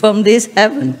from this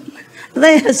heaven,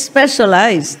 they are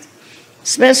specialized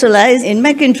in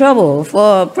making trouble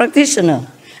for a practitioner.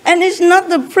 And it's not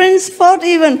the prince's fault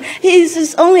even.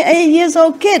 He's only 8 years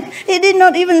old kid. He did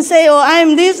not even say, oh,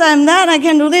 I'm this, I'm that, I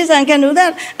can do this, I can do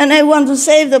that, and I want to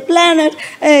save the planet.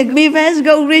 Be fast,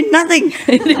 go read nothing.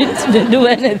 He didn't do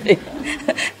anything.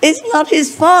 It's not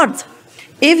his fault.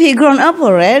 If he grown up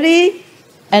already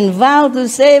and vowed to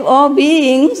save all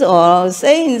beings or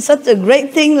saying such a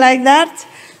great thing like that,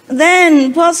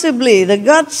 then possibly the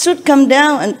gods should come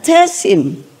down and test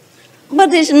him.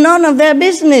 But it's none of their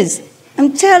business.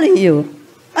 I'm telling you,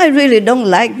 I really don't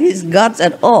like these gods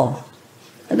at all.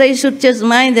 They should just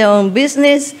mind their own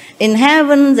business. In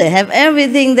heaven, they have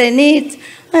everything they need.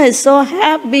 They're so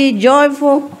happy,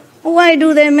 joyful. Why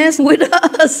do they mess with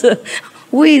us?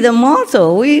 We, the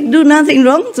mortal, we do nothing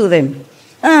wrong to them.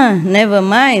 Never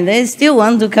mind. They still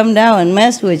want to come down and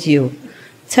mess with you.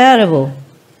 Terrible.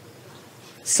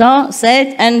 So,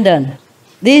 said and done.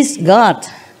 This God,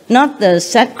 not the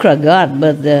Sakra God,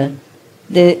 but the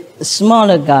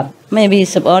smaller God, maybe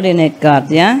subordinate God,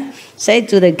 say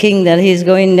to the king that he's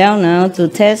going down now to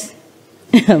test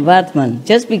Vartman,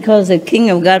 just because the king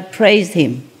of God praised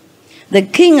him. The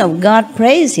king of God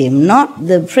praised him, not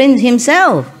the prince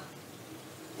himself.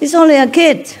 He's only a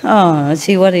kid. Oh,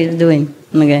 see what he's doing.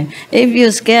 Okay. If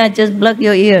you're scared, just block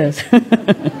your ears.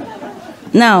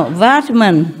 Now,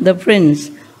 Vartman, the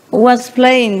prince, was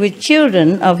playing with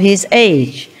children of his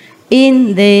age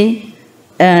in the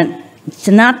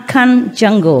Chnatkan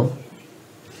jungle.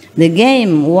 The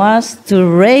game was to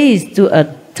race to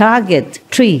a target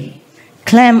tree,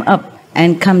 climb up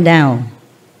and come down.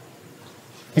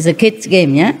 It's a kid's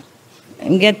game,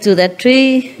 And get to that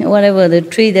tree, whatever the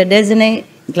tree they designate,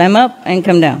 climb up and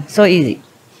come down. So easy.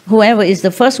 Whoever is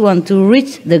the first one to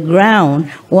reach the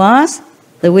ground was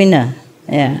the winner.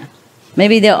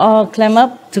 Maybe they all climb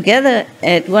up together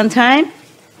at one time,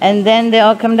 and then they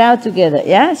all come down together.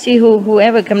 See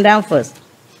whoever come down first.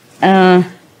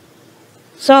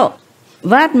 So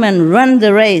Vartman ran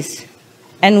the race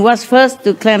and was first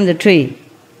to climb the tree.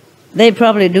 They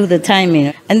probably do the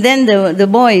timing. And then the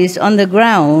boys on the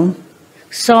ground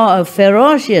saw a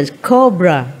ferocious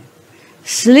cobra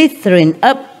slithering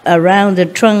up around the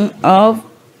trunk of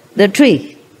the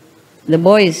tree. The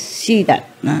boys see that.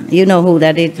 You know who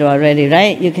that is already,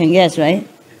 right? You can guess, right?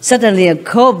 Suddenly a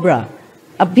cobra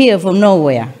appeared from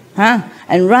nowhere,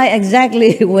 and right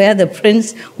exactly where the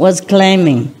prince was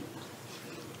climbing,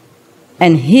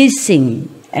 and hissing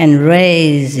and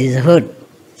raised his hood.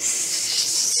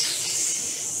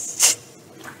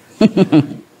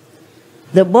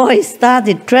 The boy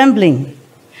started trembling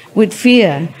with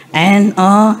fear and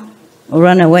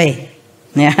run away.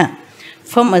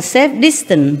 from a safe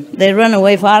distance. They run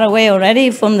away far away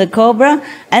already from the cobra,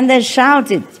 and they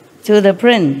shouted to the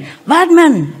prince,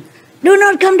 "Vatman, do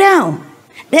not come down.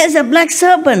 There's a black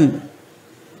serpent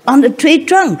on the tree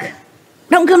trunk.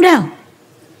 Don't come down."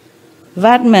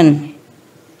 Vatman,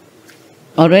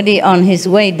 already on his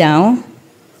way down,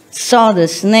 saw the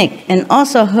snake and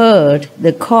also heard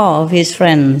the call of his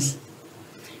friends.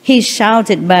 He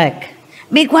shouted back,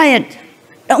 "Be quiet,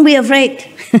 don't be afraid."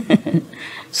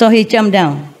 So he jumped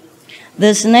down.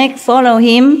 The snake followed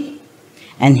him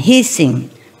and hissing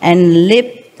and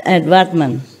leaped at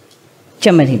Vatman,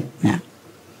 jumped at him. Yeah.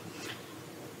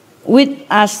 With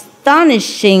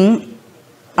astonishing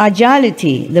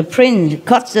agility, the prince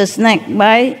caught the snake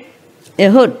by a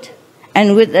hood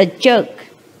and with a jerk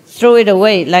threw it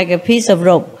away like a piece of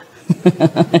rope.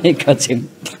 He caught him.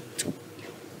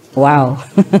 Wow.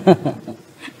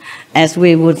 As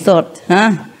we would thought,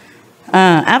 huh?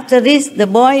 After this, the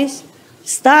boys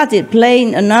started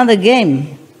playing another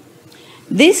game.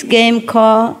 This game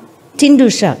called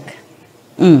Tindushak.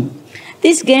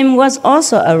 This game was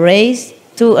also a race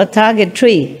to a target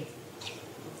tree.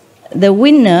 The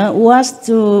winner was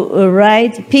to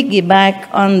ride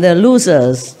piggyback on the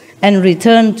losers and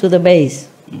return to the base.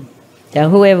 So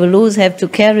whoever loses have to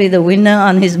carry the winner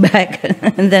on his back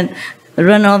and then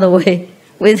run all the way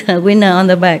with the winner on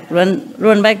the back,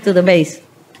 run back to the base.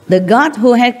 The god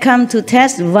who had come to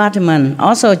test Vatman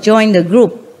also joined the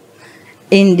group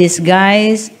in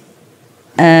disguise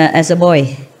as a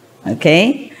boy.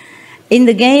 Okay? In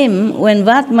the game, when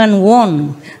Vatman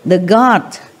won, the god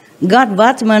got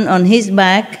Vatman on his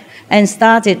back and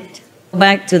started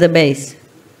back to the base.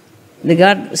 The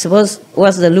god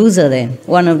was the loser then,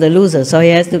 one of the losers, so he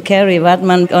has to carry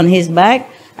Vatman on his back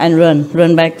and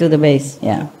run back to the base.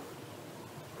 Yeah.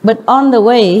 But on the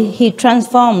way, he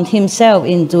transformed himself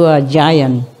into a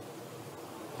giant.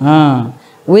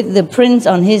 With the prince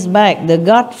on his back, the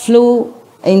god flew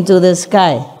into the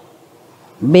sky.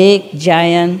 Big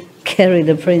giant carried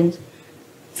the prince,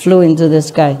 flew into the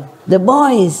sky. The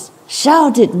boys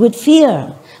shouted with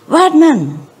fear,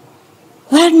 "Vatman!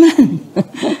 Vatman!"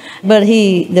 But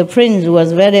the prince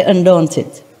was very undaunted.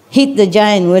 Hit the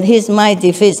giant with his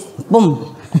mighty fist.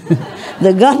 Boom!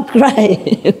 The god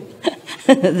cried.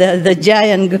 The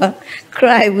giant god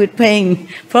cried with pain.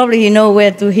 Probably he know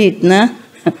where to hit, nah?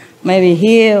 Maybe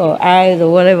here or eyes or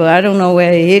whatever. I don't know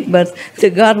where he hit, but the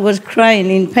god was crying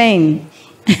in pain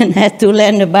and had to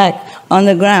land back on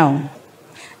the ground.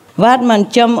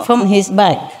 Vatman jumped from his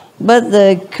back, but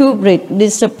the culprit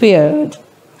disappeared,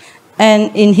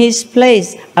 and in his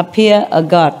place appeared a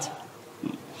god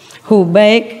who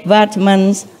begged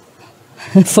Vatman's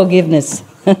forgiveness.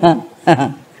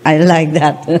 I like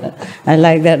that. I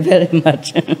like that very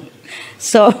much.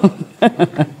 So,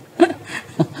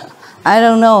 I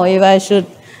don't know if I should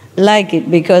like it,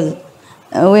 because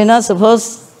we're not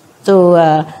supposed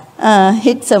to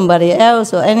hit somebody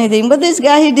else or anything, but this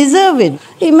guy, he deserved it.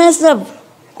 He messed up,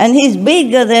 and he's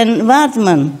bigger than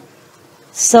Vatman.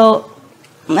 So,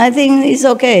 I think it's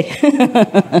okay.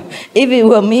 If it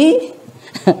were me,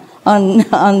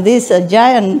 on this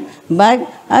giant back,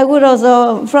 I would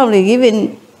also probably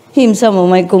given him some of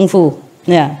my kung fu.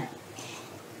 Yeah.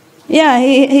 Yeah,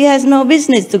 he has no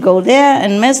business to go there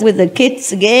and mess with the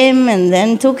kids' game, and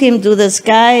then took him to the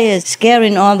sky,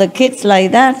 scaring all the kids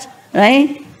like that,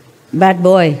 right? Bad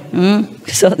boy.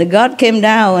 So the god came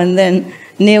down and then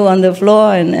kneel on the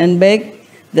floor and begged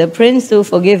the prince to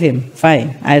forgive him.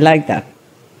 Fine, I like that.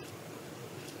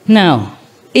 Now,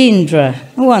 Indra,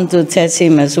 I want to test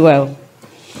him as well.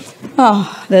 Oh,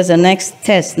 there's a next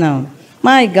test now.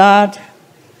 My God,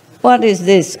 what is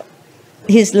this?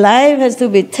 His life has to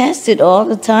be tested all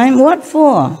the time. What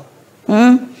for?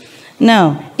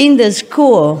 Now, in the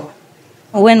school,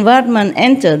 when Vatman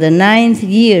entered the 9th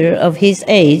year of his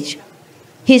age,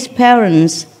 his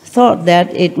parents thought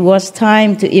that it was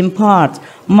time to impart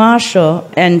martial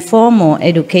and formal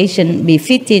education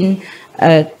befitting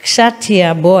a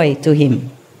Kshatriya boy to him.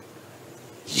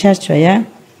 Kshatriya,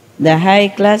 the high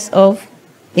class of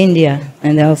India,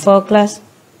 and there are 4 classes.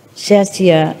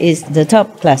 Kshatriya is the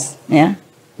top class, yeah?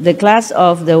 The class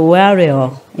of the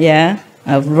warrior, yeah,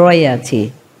 of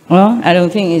royalty. Well, I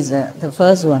don't think it's the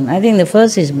first one. I think the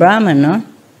first is Brahman, no?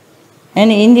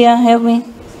 Any India, help me?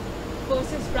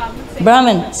 First is Brahman.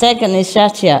 Brahman, second is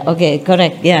Kshatriya. Okay,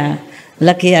 correct, yeah.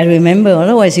 Lucky I remember,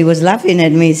 otherwise he was laughing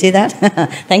at me, see that?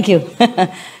 Thank you.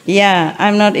 Yeah,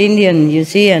 I'm not Indian, you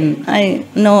see, and I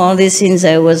know all this since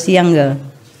I was younger.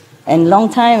 And long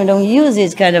time I don't use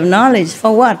this kind of knowledge.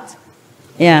 For what?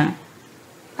 Yeah.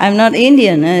 I'm not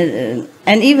Indian.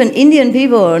 And even Indian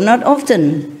people not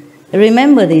often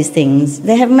remember these things.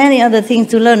 They have many other things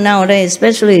to learn nowadays,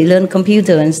 especially learn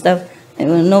computer and stuff.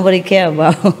 Nobody care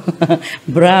about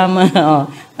Brahma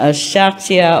or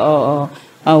Shakya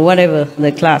or whatever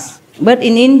the class. But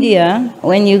in India,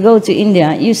 when you go to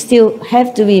India, you still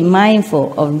have to be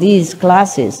mindful of these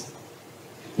classes.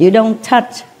 You don't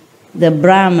touch the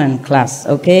Brahman class,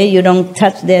 okay? You don't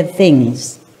touch their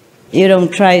things. You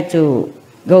don't try to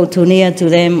go too near to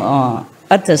them or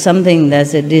utter something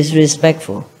that's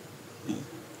disrespectful.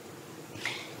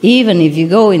 Even if you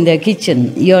go in their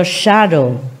kitchen, your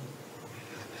shadow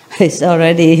is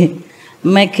already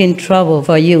making trouble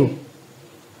for you.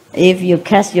 If you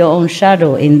cast your own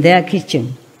shadow in their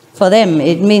kitchen, for them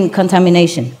it means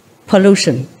contamination,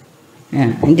 pollution,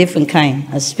 in different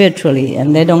kind, spiritually,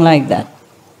 and they don't like that.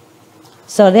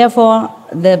 So therefore,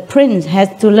 the prince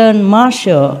has to learn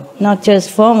martial, not just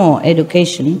formal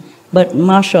education, but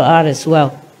martial art as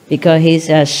well, because he's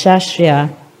a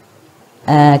Kshatriya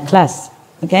class,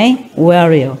 okay?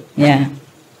 Warrior, yeah.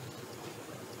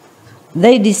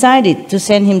 They decided to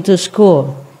send him to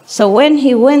school. So when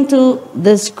he went to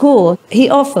the school, he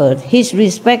offered his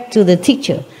respect to the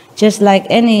teacher, just like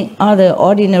any other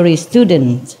ordinary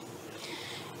student.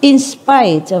 In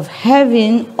spite of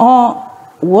having all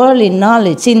worldly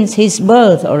knowledge since his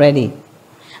birth already,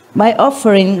 by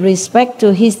offering respect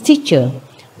to his teacher,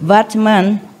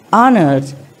 Vatman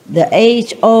honored the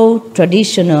age-old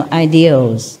traditional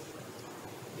ideals.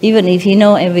 Even if he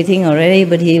knows everything already,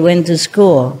 but he went to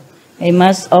school, he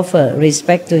must offer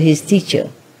respect to his teacher.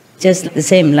 Just the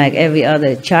same like every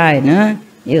other child, huh?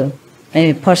 You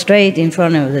maybe prostrate in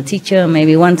front of the teacher,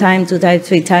 maybe 1 time, 2 times,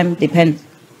 3 times, depends.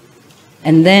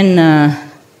 And then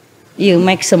you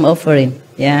make some offering,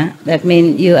 yeah? That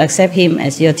means you accept him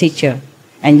as your teacher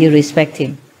and you respect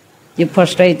him. You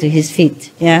prostrate to his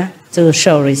feet, yeah? To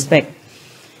show respect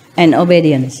and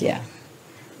obedience, yeah.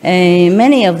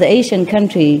 Many of the Asian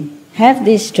countries have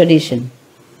this tradition.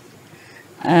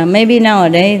 Maybe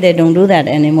nowadays they don't do that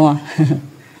anymore.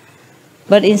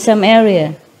 But in some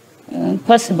area,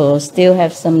 possible, still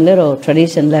have some little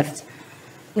tradition left.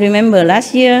 Remember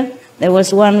last year, there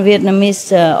was one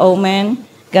Vietnamese old man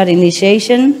got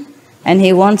initiation, and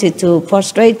he wanted to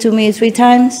prostrate to me 3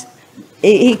 times.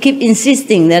 He kept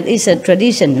insisting that it's a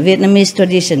tradition, Vietnamese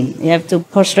tradition. You have to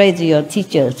prostrate to your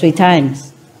teacher 3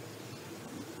 times.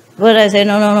 But I said,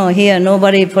 no, here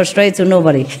nobody prostrate to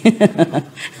nobody.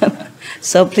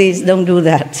 So please don't do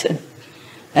that.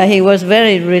 He was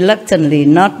very reluctantly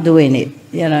not doing it.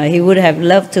 You know, he would have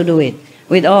loved to do it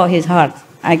with all his heart.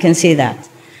 I can see that.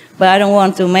 But I don't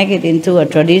want to make it into a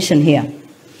tradition here.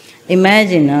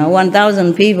 Imagine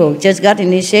 1,000 people just got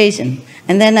initiation,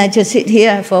 and then I just sit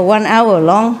here for 1 hour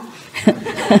long,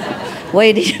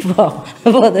 waiting for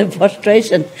the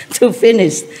prostration to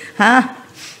finish. Huh?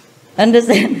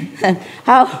 Understand?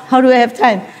 How do I have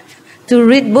time to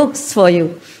read books for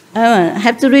you? I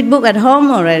have to read book at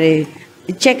home already.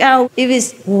 Check out if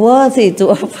it's worthy to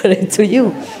offer it to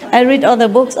you. I read other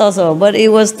books also, but it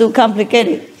was too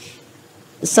complicated.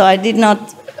 So I did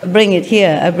not bring it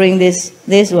here. I bring this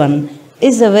one.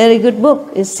 It's a very good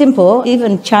book. It's simple.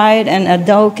 Even child and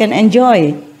adult can enjoy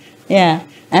it. Yeah.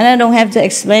 And I don't have to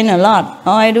explain a lot.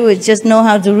 All I do is just know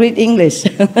how to read English.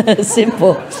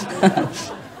 Simple.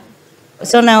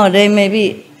 So nowadays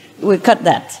maybe we cut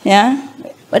that. Yeah.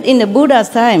 But in the Buddha's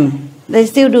time, they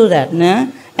still do that.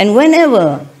 Yeah? And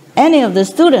whenever any of the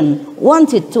students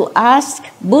wanted to ask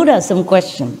Buddha some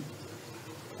question,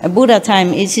 Buddha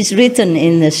time is written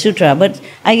in the sutra, but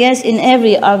I guess in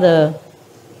every other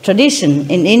tradition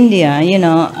in India, you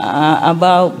know,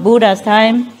 about Buddha's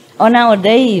time, or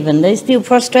nowadays even, they still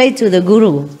prostrate to the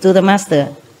guru, to the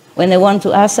master, when they want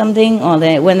to ask something, or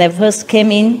when they first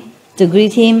came in to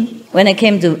greet him, when they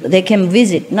came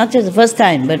visit, not just the first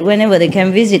time, but whenever they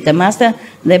can visit the master,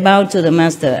 they bow to the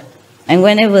master. And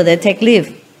whenever they take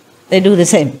leave, they do the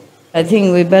same. I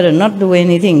think we better not do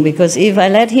anything, because if I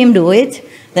let him do it,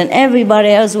 then everybody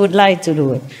else would like to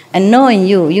do it. And knowing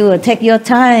you will take your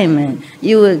time, and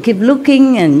you will keep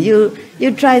looking, and you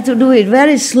try to do it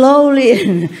very slowly,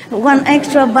 and 1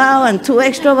 extra bow and 2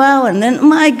 extra bow, and then,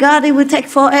 my God, it will take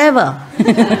forever.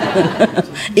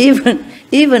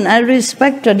 Even I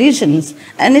respect traditions,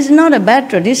 and it's not a bad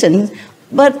tradition,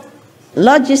 but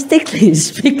logistically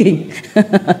speaking,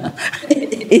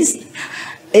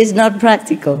 it's not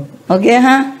practical. Okay,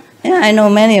 huh? Yeah, I know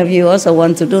many of you also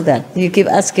want to do that. You keep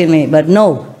asking me, but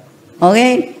no.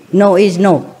 Okay? No is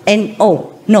no.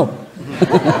 N-O. No.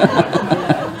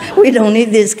 We don't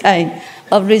need this kind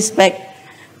of respect.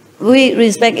 We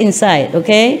respect inside,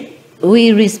 okay?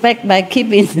 We respect by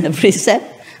keeping the precept,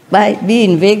 by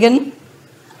being vegan,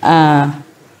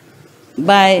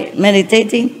 by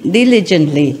meditating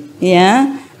diligently,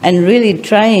 yeah, and really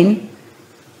trying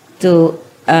to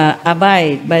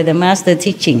abide by the master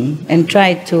teaching and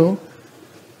try to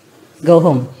go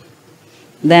home.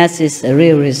 That is a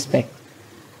real respect.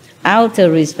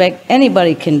 Outer respect,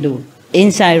 anybody can do.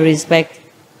 Inside respect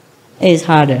is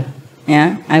harder.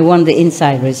 Yeah, I want the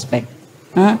inside respect,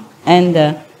 and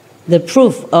the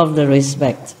proof of the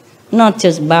respect, not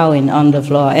just bowing on the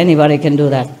floor. Anybody can do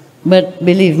that. But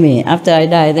believe me, after I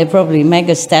die, they probably make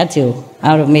a statue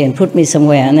out of me and put me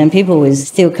somewhere, and then people will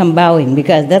still come bowing,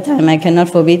 because at that time I cannot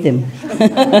forbid them.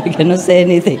 I cannot say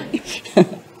anything.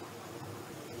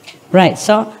 Right,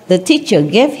 so the teacher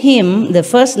gave him the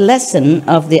first lesson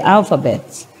of the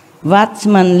alphabet.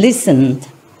 Vatman listened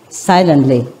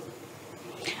silently.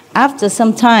 After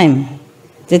some time,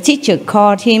 the teacher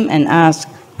called him and asked,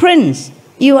 "Prince,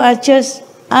 you are just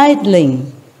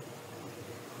idling.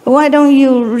 Why don't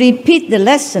you repeat the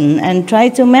lesson and try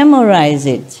to memorize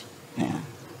it?" Yeah.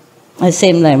 The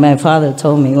same like my father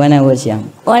told me when I was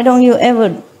young. "Why don't you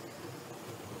ever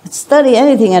study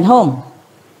anything at home?"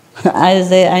 I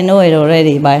say, "I know it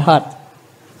already by heart."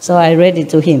 So I read it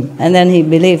to him, and then he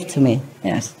believed me.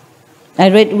 Yes, I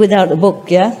read without a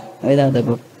book. Yeah, without a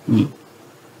book.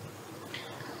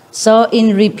 So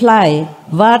in reply,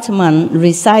 Vatman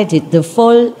recited the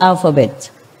full alphabet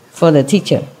for the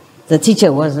teacher. The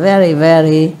teacher was very,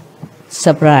 very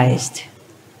surprised.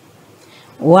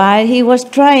 While he was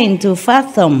trying to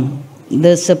fathom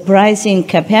the surprising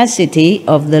capacity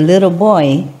of the little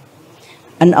boy,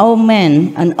 an old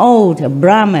man, an old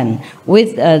Brahmin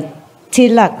with a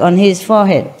tilak on his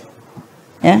forehead.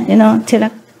 Yeah, you know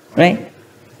tilak, right?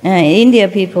 India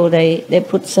people, they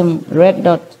put some red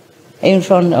dot in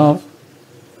front of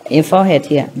your forehead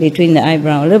here, between the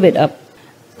eyebrow, a little bit up.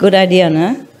 Good idea,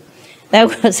 no?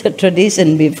 That was a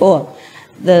tradition before.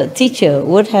 The teacher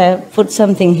would have put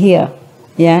something here,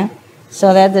 yeah,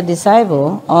 so that the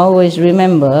disciple always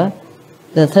remember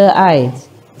the third eye.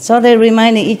 So they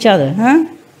reminded each other, huh?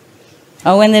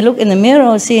 Or when they look in the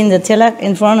mirror, seeing the tilak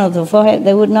in front of the forehead,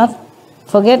 they would not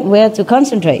forget where to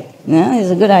concentrate. Yeah, it's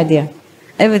a good idea.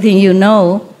 Everything you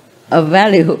know of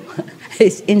value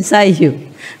is inside you.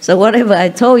 So whatever I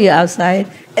told you outside,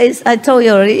 I told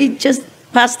you already, it's just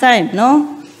pastime,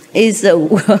 no? It's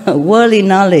worldly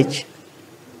knowledge.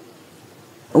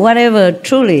 Whatever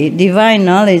truly divine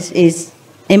knowledge is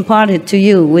imparted to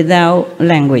you without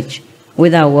language,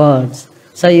 without words.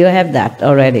 So you have that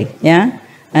already, yeah?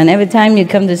 And every time you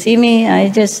come to see me, I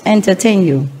just entertain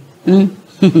you.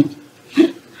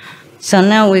 So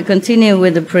now we continue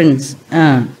with the prince.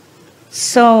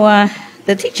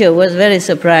 The teacher was very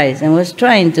surprised and was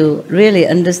trying to really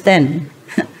understand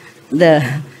the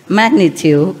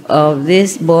magnitude of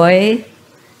this boy's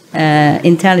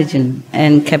intelligence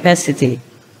and capacity.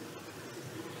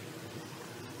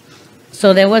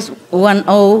 So there was one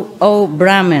old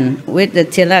Brahmin with the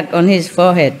tilak on his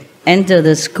forehead enter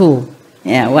the school.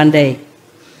 Yeah, one day.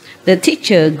 The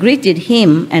teacher greeted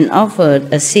him and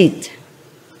offered a seat.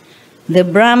 The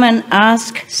Brahmin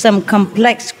asked some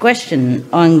complex question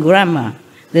on grammar.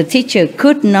 The teacher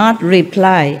could not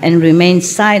reply and remained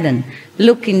silent,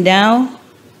 looking down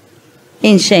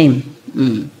in shame.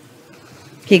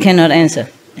 He cannot answer.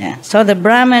 Yeah. So the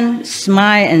Brahmin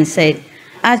smiled and said,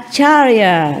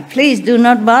 "Acharya, please do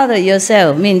not bother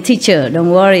yourself. Teacher, don't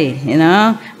worry,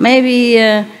 Maybe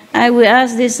I will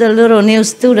ask this little new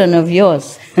student of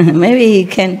yours. Maybe he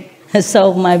can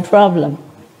solve my problem.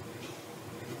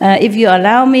 If you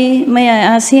allow me, may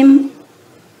I ask him?"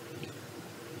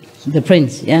 The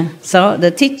prince, yeah. So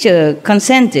the teacher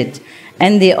consented,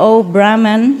 and the old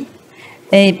Brahmin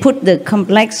put the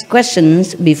complex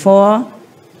questions before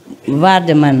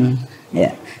Vardhaman.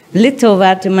 Yeah. Little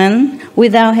Vardhaman,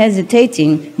 without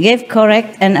hesitating, gave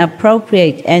correct and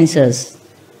appropriate answers.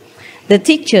 The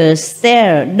teacher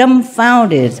stared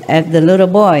dumbfounded at the little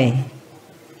boy.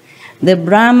 The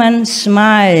Brahmin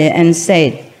smiled and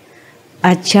said,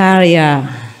 "Acharya,"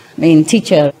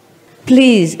 teacher,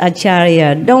 "please,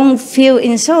 Acharya, don't feel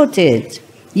insulted.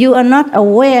 You are not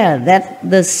aware that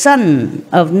the sun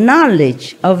of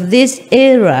knowledge of this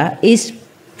era is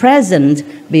present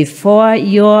before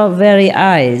your very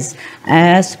eyes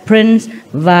as Prince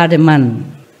Vardhaman.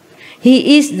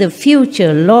 He is the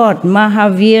future Lord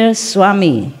Mahavira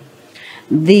Swami,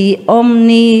 the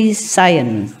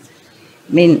omniscient."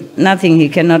 Nothing he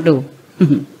cannot do.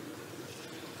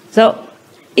 So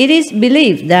it is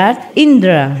believed that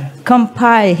Indra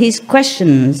compiled his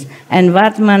questions and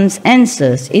Vardhaman's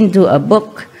answers into a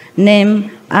book named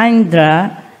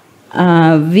Indra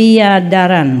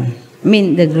Vyadaran,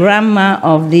 the grammar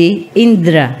of the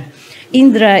Indra.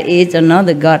 Indra is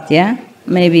another god, yeah?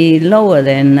 Maybe lower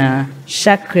than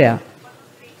Chakra,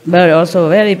 but also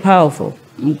very powerful,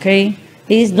 okay?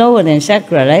 He's lower than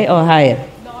Chakra, right, or higher?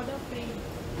 Lord of Rain.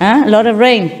 Huh? Lord of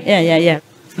Rain, yeah.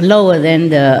 Lower than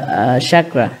the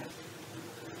Chakra.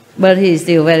 But he's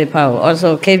still very powerful,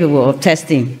 also capable of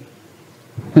testing.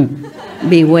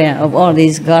 Beware of all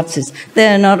these gods.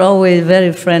 They're not always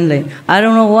very friendly. I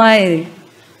don't know why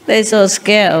they're so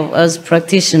scared of us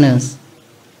practitioners.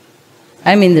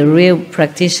 I mean the real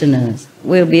practitioners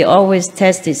will be always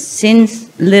tested since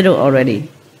little already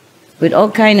with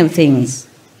all kind of things.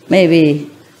 Maybe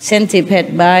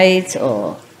centipede bites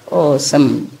or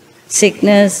some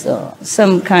sickness or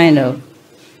some kind of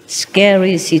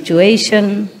scary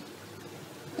situation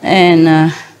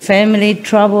and family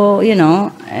trouble, you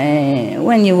know.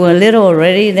 When you were little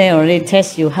already, they already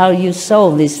test you how you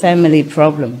solve this family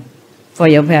problem for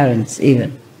your parents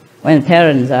even. When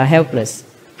parents are helpless,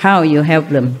 how you help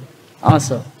them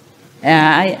also.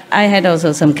 I had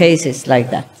also some cases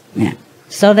like that. Yeah.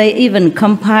 So they even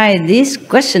compile these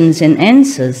questions and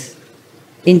answers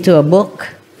into a book.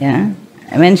 Yeah,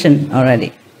 I mentioned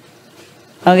already.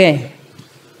 Okay,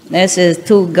 this is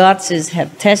two gods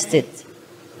have tested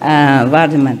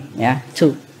Vardhaman. Yeah,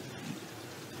 two.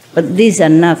 But these are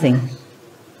nothing.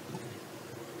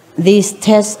 These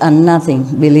tests are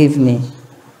nothing, believe me,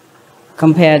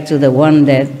 compared to the one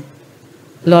that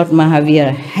Lord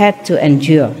Mahavira had to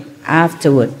endure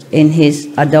afterward in his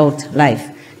adult life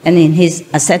and in his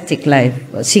ascetic life,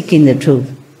 seeking the truth.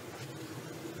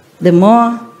 The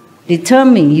more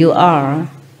determined you are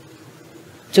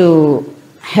to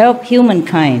help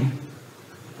humankind,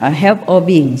 or help all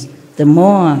beings, the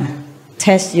more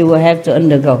tests you will have to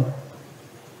undergo.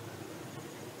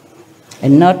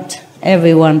 And not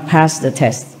everyone passed the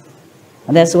test.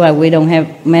 That's why we don't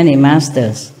have many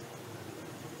masters.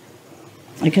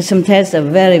 Because some tests are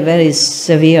very, very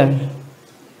severe,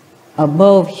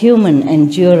 above human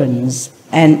endurance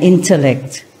and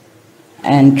intellect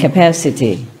and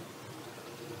capacity.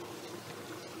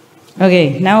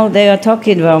 Okay, now they are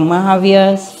talking about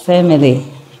Mahavira's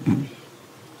family.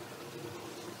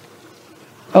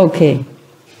 Okay,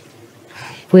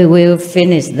 we will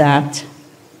finish that.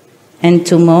 And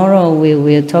tomorrow we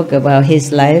will talk about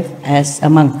his life as a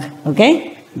monk,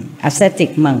 okay?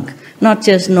 Ascetic monk. Not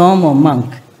just normal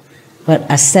monk, but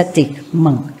ascetic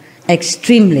monk.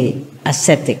 Extremely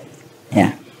ascetic.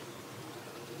 Yeah.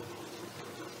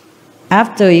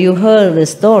 After you heard the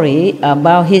story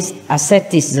about his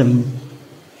asceticism,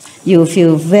 you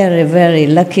feel very, very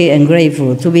lucky and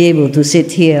grateful to be able to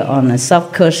sit here on a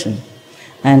soft cushion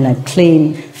and a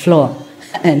clean floor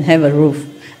and have a roof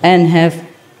and have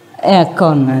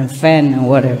aircon and fan and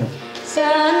whatever.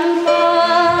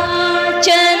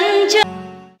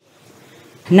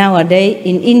 Nowadays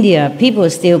in India, people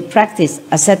still practice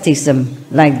asceticism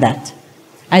like that.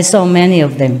 I saw many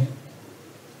of them.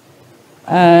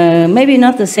 Maybe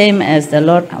not the same as the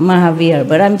Lord Mahavira,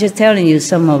 but I'm just telling you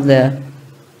some of the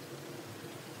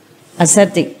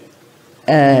ascetic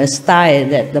style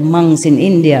that the monks in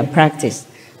India practice,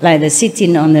 like the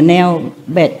sitting on the nail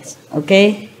bed,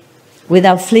 okay,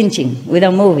 without flinching,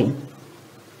 without moving.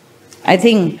 I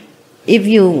think if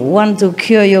you want to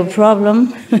cure your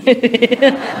problem,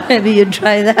 maybe you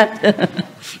try that.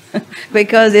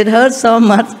 Because it hurts so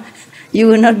much, you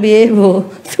will not be able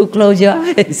to close your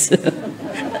eyes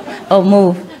or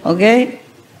move, okay?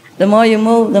 The more you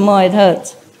move, the more it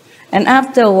hurts. And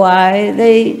after a while,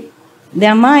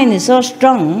 their mind is so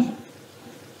strong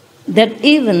that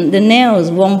even the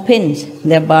nails won't pinch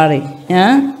their body,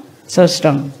 yeah? So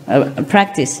strong,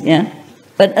 practice, yeah?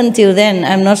 But until then,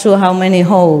 I'm not sure how many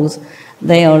holes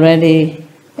they already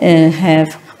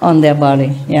have on their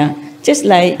body, yeah? Just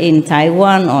like in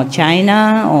Taiwan or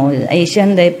China or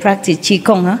Asian, they practice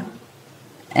Qigong, huh?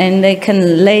 And they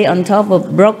can lay on top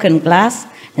of broken glass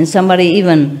and somebody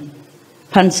even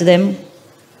punch them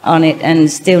on it and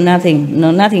still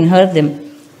nothing hurt them.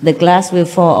 The glass will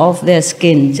fall off their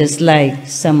skin just like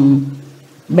some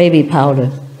baby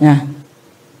powder, yeah.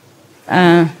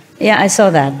 Yeah, I saw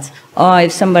that. Or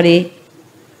if somebody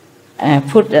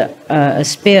put a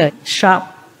spear sharp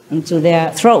into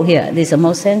their throat here, this is the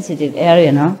most sensitive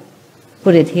area, no?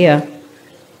 Put it here.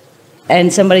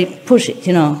 And somebody push it,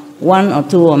 you know, one or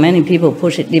two or many people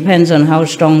push it, depends on how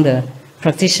strong the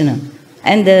practitioner.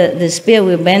 And the spear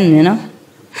will bend, you know,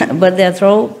 but their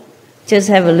throat just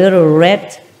have a little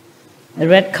red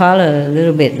color, a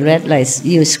little bit red, like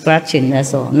you scratching,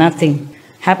 that's all, nothing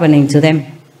happening to them.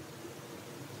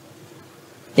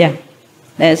 Yeah,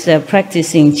 that's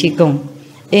practicing Qigong.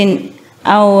 In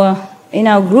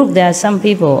our group, there are some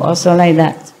people also like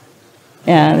that.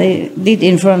 Yeah, they did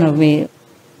in front of me.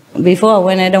 Before,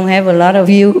 when I don't have a lot of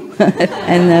you,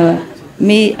 and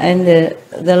me and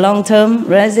the long-term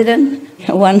resident,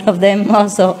 one of them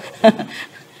also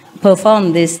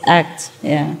performed this act.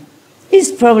 Yeah,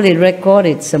 it's probably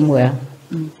recorded somewhere.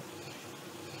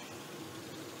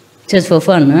 Just for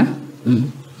fun, huh?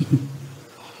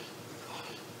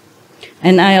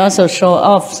 And I also show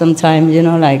off sometimes, you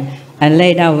know, like I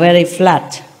lay down very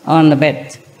flat on the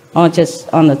bed or just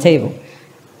on the table.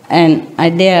 And I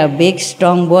dare a big,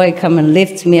 strong boy come and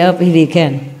lift me up if he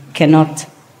can. Cannot.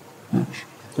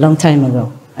 Long time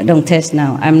ago. I don't test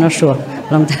now. I'm not sure.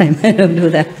 Long time. I don't do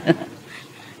that.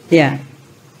 Yeah.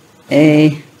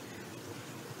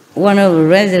 One of the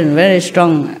residents, very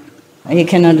strong, he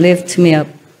cannot lift me up.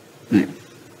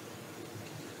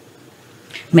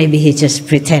 Maybe he just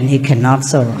pretend he cannot,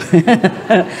 so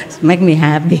make me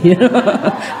happy. You know?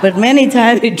 But many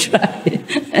times he tried.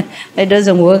 It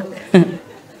doesn't work.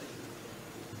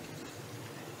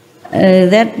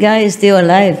 That guy is still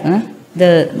alive. Huh?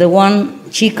 The one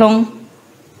Qigong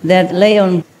that lay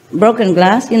on broken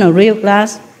glass, you know, real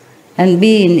glass, and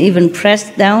being even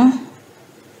pressed down,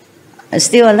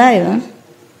 still alive. Huh?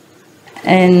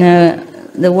 And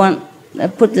the one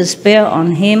that put the spear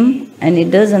on him, and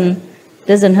it doesn't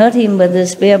hurt him, but the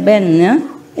spear bend, yeah?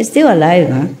 It's still alive.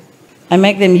 Huh? I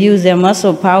make them use their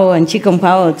muscle power and Qigong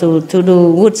power to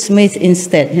do woodsmith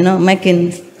instead, you know,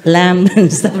 making lamp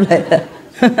and stuff like that.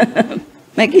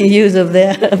 Making use of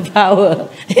their power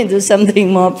into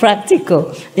something more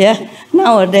practical. Yeah,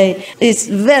 nowadays it's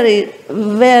very,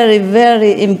 very,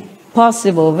 very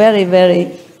impossible, very,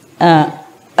 very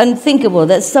unthinkable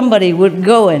that somebody would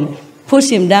go and push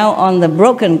him down on the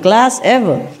broken glass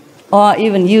ever, or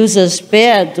even use a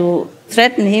spear to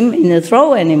threaten him in the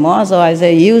throat anymore. So I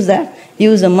say, use that,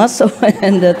 use the muscle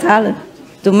and the talent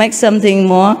to make something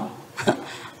more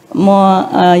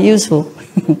useful.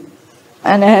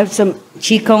 And I have some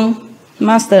Qigong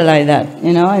master like that,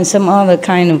 you know, and some other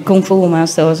kind of Kung Fu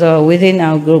master also within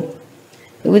our group,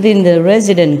 within the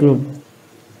resident group.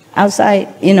 Outside,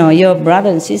 you know, your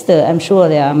brother and sister, I'm sure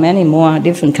there are many more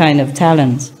different kind of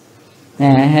talents. They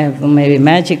have maybe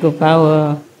magical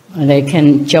power, they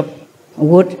can chop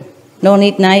wood, no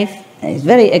need knife. It's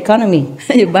very economy.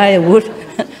 You buy a wood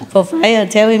for fire,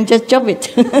 tell him just chop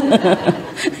it.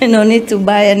 No need to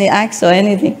buy any axe or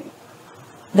anything.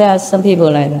 There are some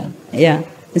people like that, yeah.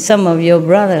 And some of your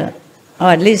brother, or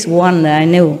at least one that I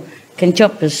know, can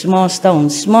chop a small stone.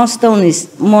 Small stone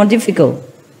is more difficult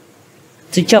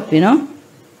to chop, you know.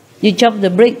 You chop the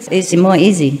bricks, it's more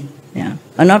easy, yeah.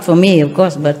 Or not for me, of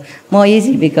course, but more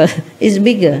easy because it's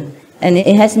bigger and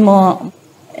it has more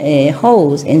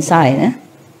holes inside. Eh?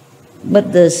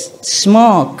 But the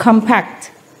small,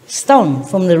 compact stone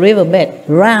from the riverbed,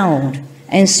 round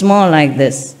and small like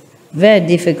this, very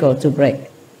difficult to break.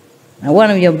 Now,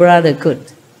 one of your brother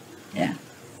could, yeah.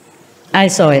 I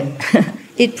saw it.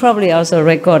 It probably also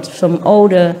records from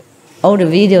older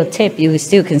videotape. You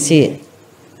still can see it.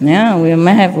 Yeah, we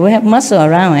have muscle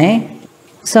around, eh?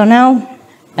 So now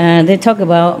they talk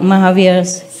about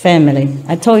Mahavira's family.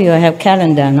 I told you I have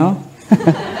calendar, no?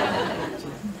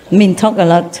 Mean talk a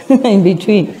lot in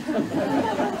between.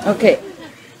 Okay,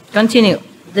 continue.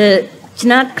 The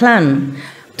Chnat clan,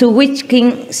 to which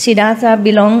King Siddhartha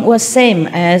belonged, was same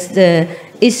as the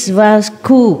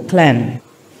Ishvaku clan,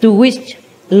 to which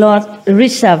Lord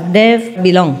Rishabdev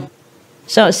belonged.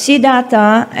 So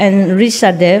Siddhartha and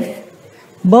Rishabdev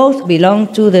both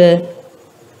belong to the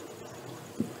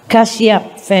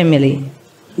Kashyap family.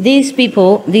 These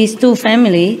people, these two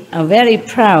families, are very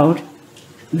proud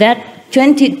that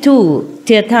 22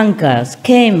 Tirthankars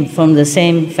came from the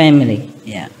same family.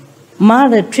 Yeah.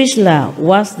 Mother Trishla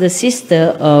was the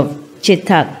sister of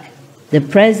Chetak, the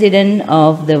president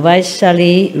of the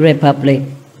Vaishali Republic.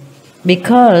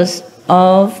 Because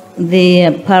of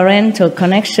the parental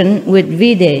connection with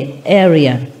Vide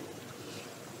area,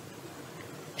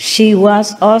 she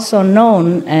was also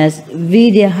known as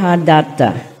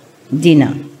Vidyahadatta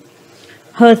Dina.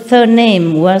 Her third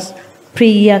name was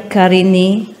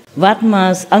Priyakarini.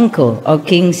 Vatma's uncle, or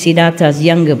King Siddhartha's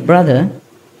younger brother,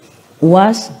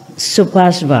 was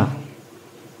Supashva.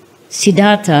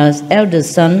 Siddhartha's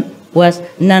eldest son was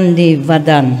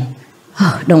Nandivadan.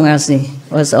 Oh, don't ask me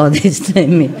what's all this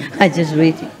name mean. I just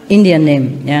read it. Indian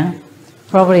name, yeah?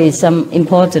 Probably some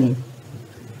important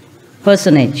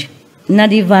personage.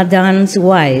 Nandivadan's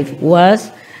wife was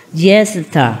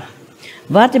Jesatha.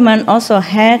 Vatiman also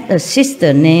had a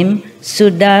sister named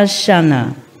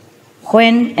Sudarshana.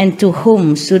 When and to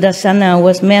whom Sudarshana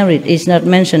was married is not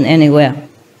mentioned anywhere.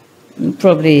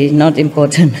 Probably not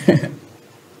important.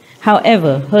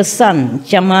 However, her son,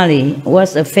 Chamali,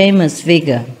 was a famous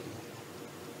figure.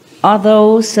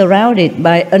 Although surrounded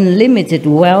by unlimited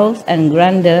wealth and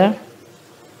grandeur,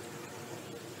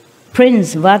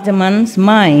 Prince Vardaman's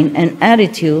mind and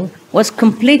attitude was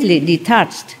completely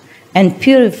detached and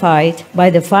purified by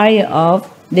the fire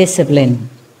of discipline.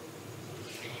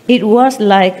 It was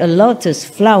like a lotus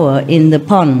flower in the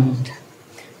pond.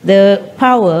 The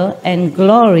power and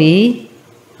glory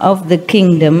of the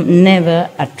kingdom never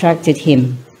attracted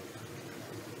him.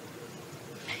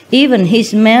 Even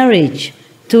his marriage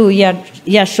to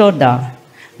Yashoda,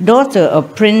 daughter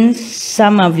of Prince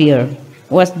Samavir,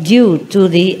 was due to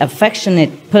the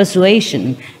affectionate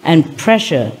persuasion and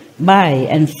pressure by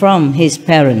and from his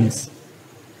parents.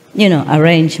 You know,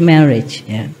 arranged marriage.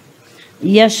 Yeah.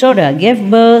 Yashoda gave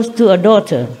birth to a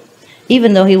daughter.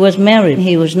 Even though he was married,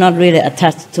 he was not really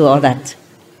attached to all that.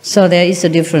 So there is a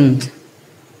difference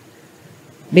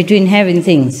between having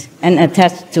things and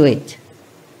attached to it.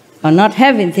 Or not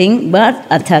having things, but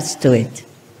attached to it.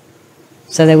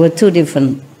 So there were two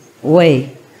different ways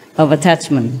of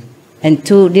attachment and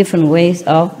two different ways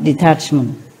of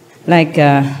detachment. Like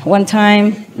one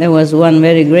time, there was one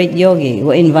very great yogi who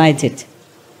was invited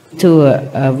to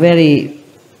a very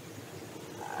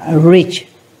rich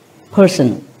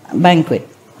person banquet,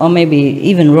 or maybe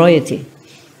even royalty.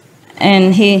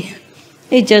 And he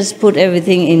just put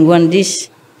everything in one dish,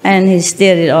 and he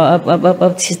stirred it all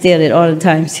up, he stirred it all the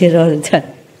time.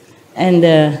 And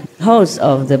the host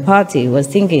of the party was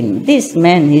thinking, this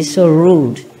man, he's so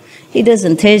rude. He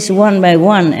doesn't taste one by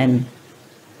one, and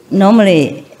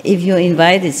normally if you're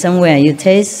invited somewhere, you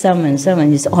taste some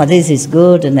and you say, oh, this is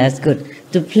good and that's good,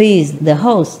 to please the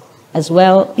host as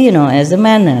well, you know, as a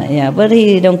manner, yeah. But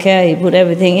he don't care, he put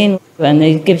everything in, and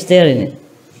he keeps stirring it.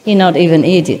 He not even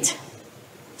eat it.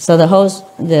 So the host,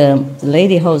 the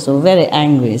lady host was very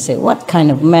angry, said, what kind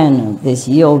of man is this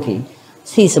yogi?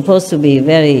 He's supposed to be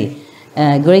very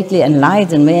greatly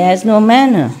enlightened, but he has no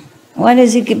manner. Why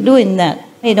does he keep doing that?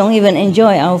 He don't even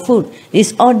enjoy our food.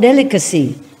 It's all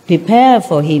delicacy prepared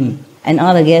for him and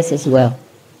other guests as well.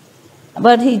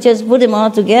 But he just put them all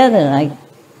together,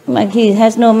 like he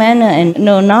has no manner and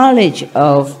no knowledge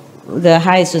of the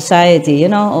high society, you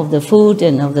know, of the food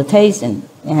and of the taste, and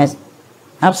he has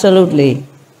absolutely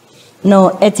no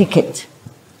etiquette,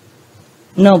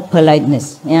 no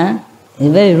politeness, yeah?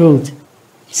 He's very rude.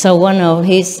 So one of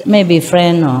his maybe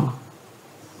friend or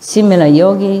similar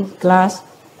yogi class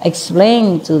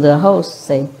explained to the host,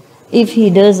 say, if he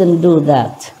doesn't do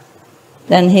that,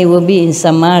 then he will be in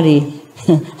samadhi.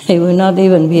 He will not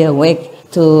even be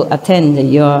awake to attend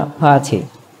your party.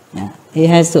 Yeah. He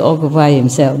has to occupy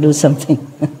himself, do something.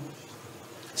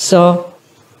 So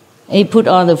he put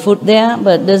all the food there,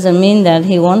 but doesn't mean that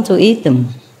he wants to eat them.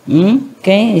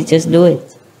 Okay, he just do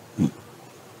it.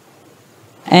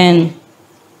 And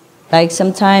like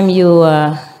sometimes you,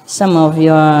 some of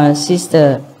your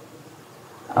sister,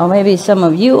 or maybe some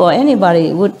of you or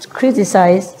anybody would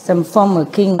criticize some former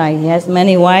king, like he has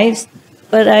many wives.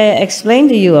 But I explained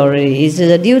to you already, it's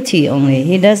a duty only.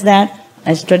 He does that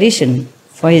as tradition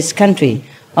for his country.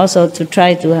 Also to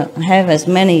try to have as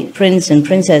many princes and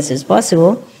princesses as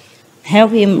possible,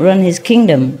 help him run his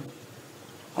kingdom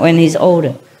when he's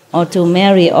older, or to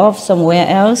marry off somewhere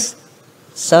else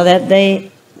so that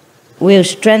they will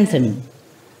strengthen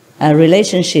a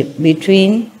relationship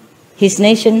between his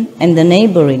nation and the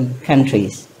neighboring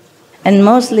countries. And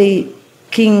mostly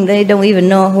king, they don't even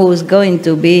know who's going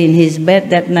to be in his bed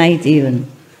that night even.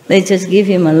 They just give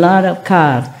him a lot of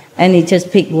cards and he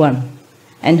just pick one.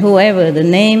 And whoever the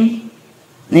name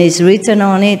is written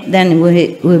on it, then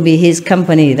will be his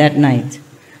company that night.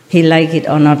 He like it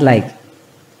or not like.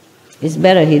 It's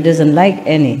better he doesn't like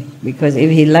any, because if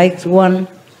he likes one,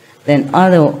 then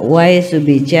other wives will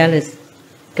be jealous.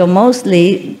 Because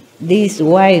mostly these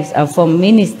wives are from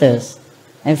ministers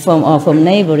and from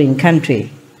neighboring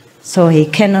country. So he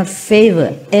cannot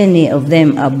favor any of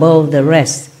them above the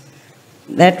rest.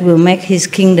 That will make his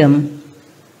kingdom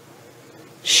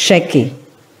shaky,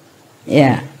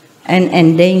 yeah, and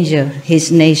endanger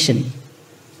his nation.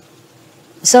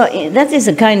 So that is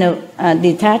a kind of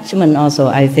detachment also,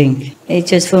 I think. He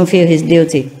just fulfill his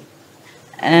duty.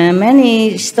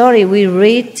 Many stories we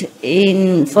read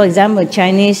in, for example,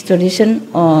 Chinese tradition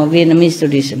or Vietnamese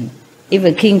tradition. If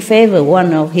a king favor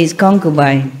one of his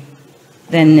concubines,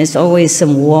 then there's always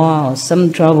some war or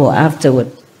some trouble afterward.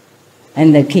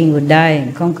 And the king would die,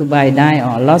 and concubine die,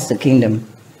 or lost the kingdom.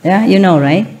 Yeah, you know,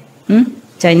 right?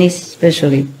 Chinese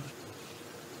especially.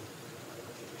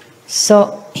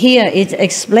 So here it's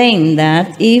explained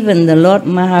that even the Lord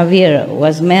Mahavira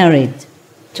was married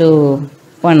to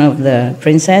one of the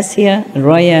princess here,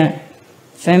 royal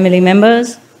family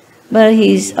members, but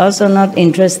he's also not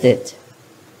interested.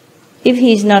 If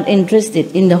he's not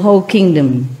interested in the whole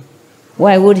kingdom,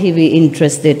 why would he be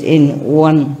interested in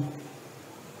one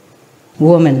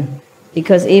woman?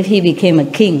 Because if he became a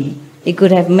king, he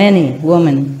could have many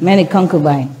women, many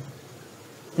concubines.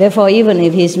 Therefore, even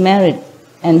if he's married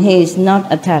and he is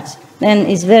not attached, then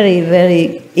it's very,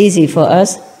 very easy for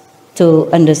us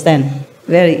to understand.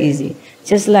 Very easy.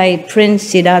 Just like Prince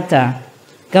Siddhartha,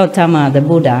 Gautama, the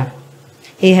Buddha,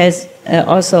 he has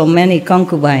also many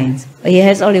concubines. He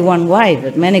has only one wife,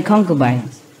 but many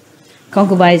concubines.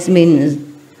 Concubines means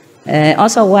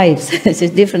also wives. It's a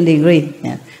different degree.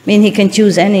 Yeah. Mean he can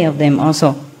choose any of them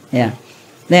also. Yeah,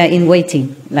 they are in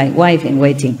waiting, like wife in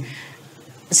waiting.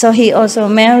 So he also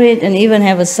married and even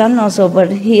have a son also,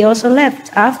 but he also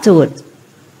left afterward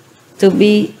to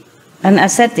be an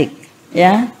ascetic.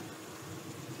 Yeah.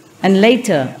 And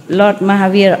later, Lord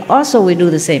Mahavira also will do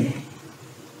the same.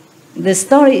 The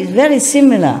story is very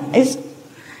similar.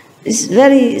 It's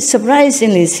very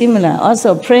surprisingly similar.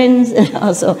 Also prince, and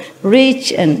also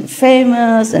rich and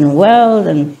famous and well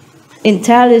and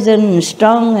intelligent and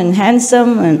strong and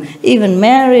handsome and even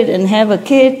married and have a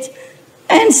kid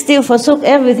and still forsook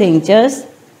everything just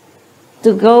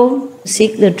to go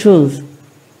seek the truth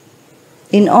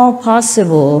in all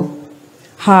possible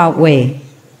hard way.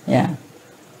 Yeah.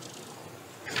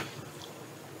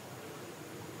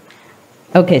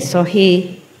 Okay, so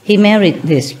he married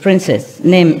this princess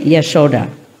named Yashoda.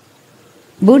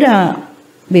 Buddha,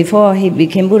 before he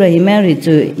became Buddha, he married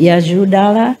to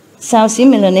Yashodhara. Sounds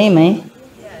similar name, eh?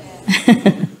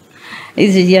 Yes.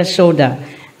 It's Yashoda.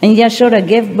 And Yashoda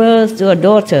gave birth to a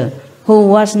daughter who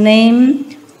was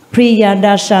named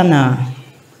Priyadarshana.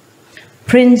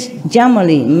 Prince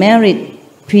Jamali married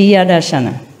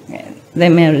Priyadarshana. They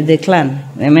married, the clan,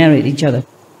 they married each other.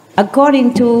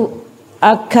 According to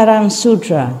Akaran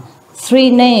Sutra,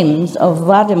 3 names of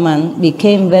Vardaman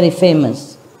became very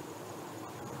famous.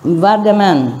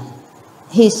 Vardaman,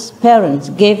 his parents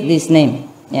gave this name,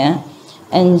 yeah?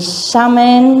 And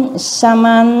Shaman,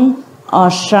 Saman, or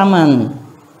Shraman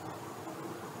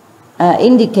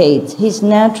indicate his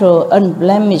natural,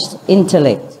 unblemished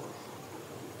intellect.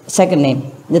 Second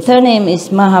name. The third name is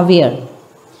Mahavira.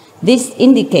 This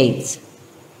indicates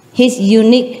his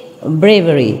unique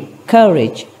bravery,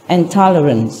 courage, and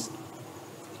tolerance.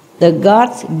 The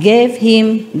gods gave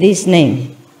him this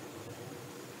name.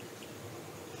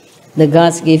 The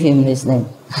gods gave him this name.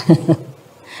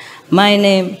 My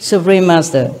name, Supreme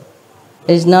Master,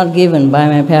 is not given by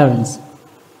my parents.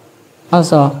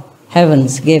 Also,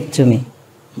 heavens gave to me.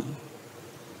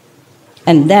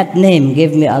 And that name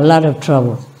gave me a lot of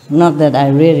trouble. Not that I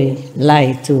really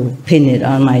like to pin it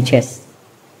on my chest.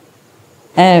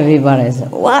 Everybody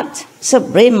said, "What?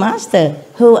 Supreme Master?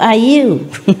 Who are you?"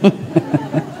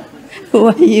 Who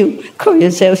are you? Call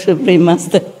yourself Supreme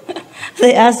Master.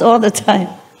 They ask all the time.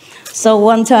 So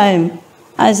one time,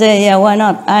 I say, "Yeah, why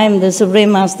not? I am the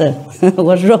Supreme Master."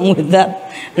 What's wrong with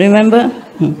that? Remember?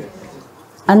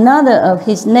 Another of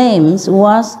his names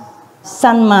was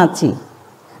Sanmati.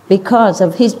 Because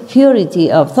of his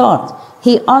purity of thought,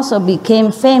 he also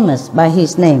became famous by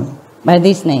his name, by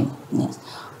this name. Yes.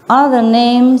 Other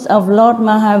names of Lord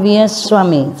Mahavira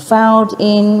Swami found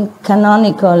in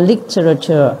canonical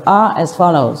literature are as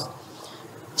follows: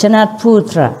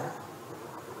 Chanatputra,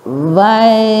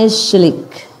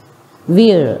 Vaishlik,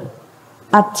 Vir,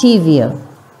 Ativya,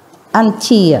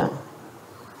 Antiya,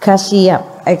 Kashyap,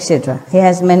 etc. He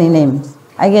has many names.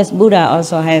 I guess Buddha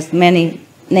also has many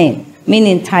names,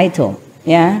 meaning title.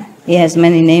 Yeah, he has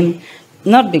many names,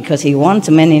 not because he wants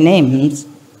many names,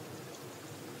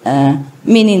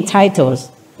 meaning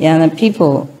titles. Yeah, the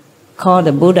people call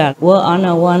the Buddha World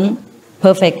Honor One,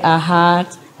 Perfect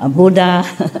Arhat, a Buddha,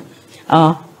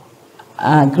 or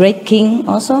a Great King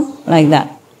also, like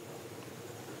that.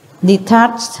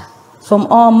 Detached from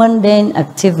all mundane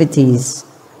activities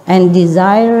and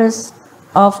desirous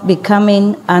of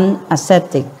becoming an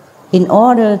ascetic, in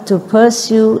order to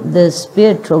pursue the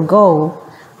spiritual goal,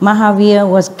 Mahavira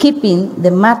was keeping the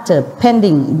matter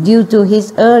pending due to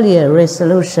his earlier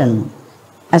resolution.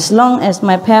 As long as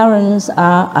my parents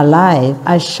are alive,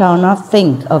 I shall not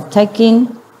think of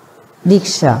taking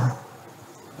Diksha.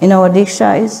 You know what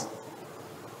Diksha is?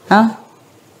 Huh?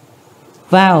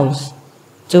 Vows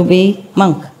to be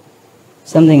monk.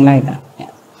 Something like that.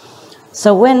 Yeah.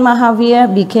 So when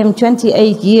Mahavira became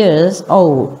 28 years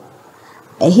old,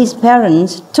 his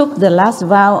parents took the last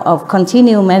vow of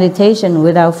continued meditation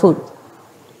without food.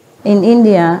 In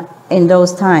India, in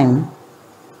those times,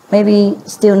 maybe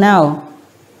still now,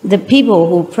 the people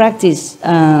who practice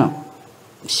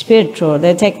spiritual.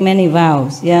 They take many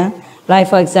vows, yeah? Like,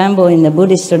 for example, in the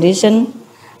Buddhist tradition,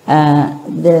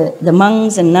 the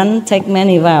monks and nuns take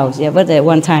many vows, yeah, but at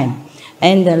one time.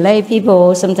 And the lay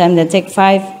people, sometimes they take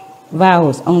 5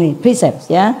 vows, only precepts,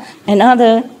 yeah? And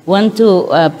other want to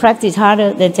practice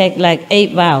harder, they take like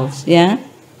 8 vows, yeah?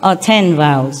 Or 10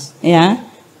 vows, yeah?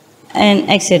 And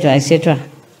etc., etc.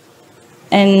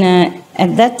 And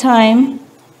at that time,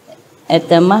 at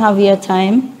the Mahavira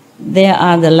time, there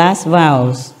are the last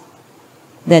vows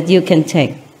that you can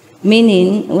take.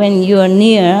 Meaning, when you are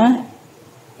near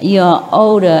your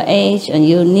older age and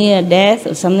you're near death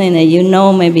or something that you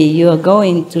know maybe you are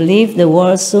going to leave the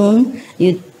world soon,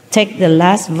 you take the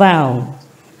last vow.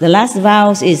 The last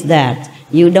vow is that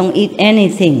you don't eat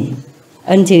anything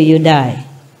until you die.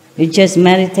 You just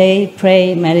meditate,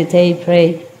 pray,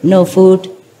 no food,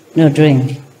 no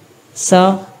drink.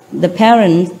 So the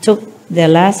parents took their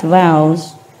last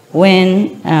vows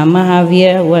when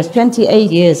Mahavira was 28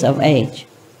 years of age.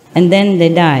 And then they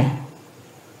died.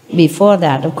 Before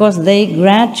that, of course, they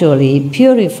gradually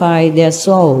purified their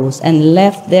souls and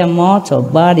left their mortal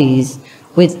bodies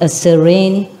with a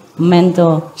serene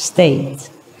mental state.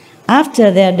 After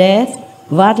their death,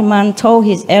 Vardhaman told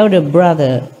his elder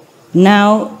brother,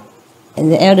 now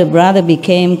the elder brother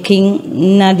became King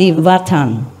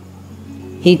Nadivatan.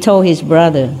 He told his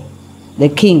brother, the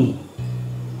king,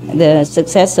 the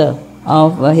successor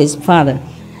of his father,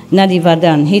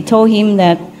 Nadivatan, he told him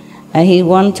that he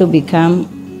wanted to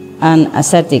become an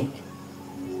ascetic.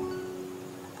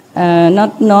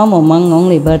 Not normal monk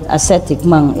only, but ascetic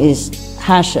monk is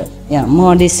harsher, yeah,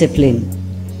 more disciplined,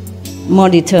 more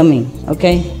determined,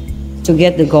 okay, to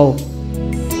get the goal.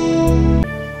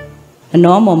 A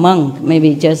normal monk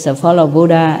maybe just follow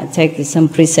Buddha, take some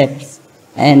precepts,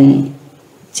 and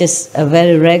just a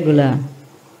very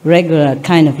regular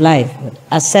kind of life. But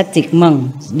ascetic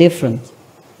monks, different.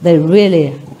 They're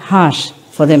really harsh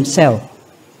for themselves.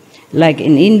 Like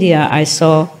in India, I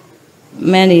saw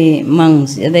many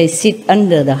monks, they sit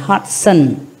under the hot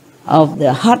sun of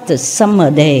the hottest summer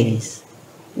days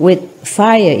with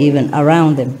fire even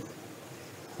around them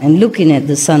and looking at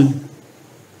the sun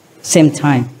same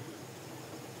time.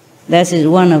 That is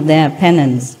one of their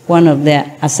penance, one of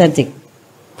their ascetic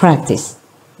practice.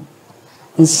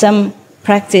 And some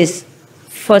practice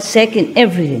forsaking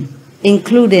everything,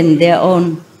 including their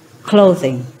own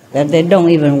clothing, that they don't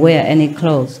even wear any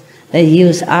clothes. They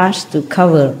use ash to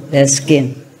cover their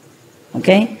skin,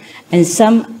 okay? And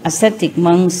some ascetic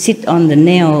monks sit on the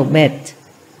nail bed,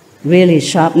 really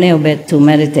sharp nail bed to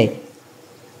meditate.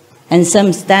 And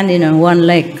some standing on one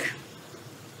leg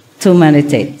to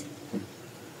meditate.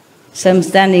 Some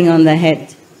standing on the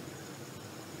head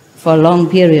for a long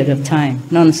period of time,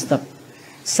 non-stop.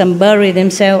 Some bury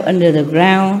themselves under the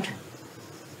ground,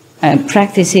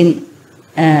 practicing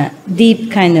deep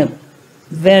kind of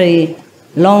very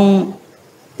long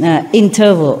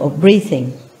interval of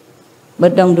breathing.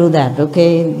 But don't do that,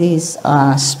 okay? These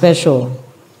are special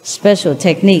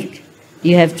technique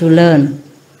you have to learn.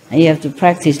 And you have to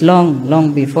practice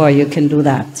long before you can do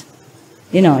that.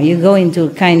 You know, you go into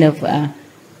kind of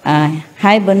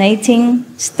hibernating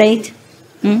state,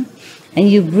 and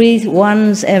you breathe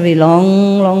once every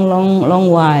long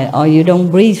while, or you don't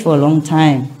breathe for a long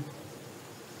time.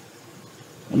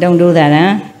 Don't do that,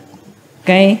 huh?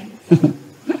 Okay?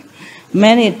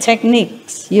 Many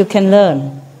techniques you can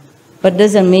learn, but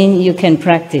doesn't mean you can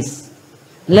practice.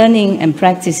 Learning and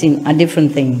practicing are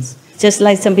different things. Just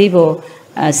like some people,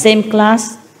 same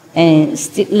class, and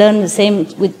learn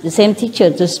with the same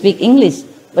teacher to speak English,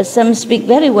 but some speak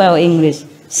very well English,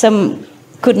 some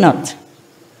could not.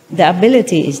 The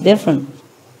ability is different.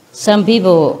 Some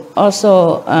people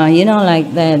also,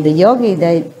 like the yogi,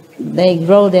 they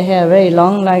grow their hair very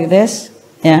long like this,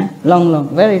 yeah,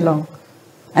 long, very long.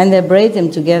 And they braid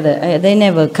them together. They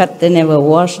never cut, they never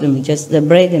wash them, just they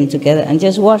braid them together and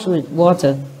just wash with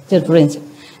water, just rinse.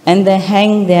 And they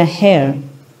hang their hair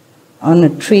on a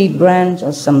tree branch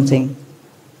or something.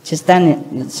 Just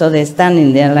so they're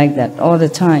standing there like that all the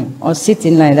time, or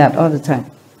sitting like that all the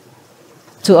time,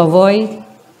 to avoid,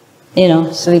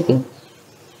 sleeping.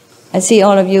 I see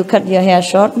all of you cut your hair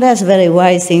short. That's a very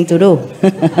wise thing to do.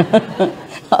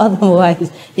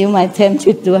 Otherwise, you might tempt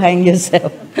you to hang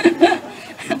yourself.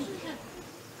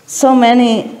 So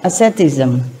many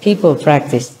asceticism people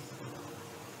practice.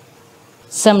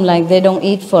 Some like they don't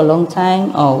eat for a long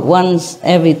time, or once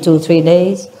every 2-3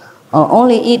 days, or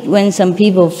only eat when some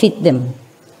people feed them.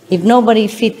 If nobody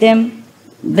feed them,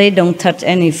 they don't touch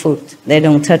any food. They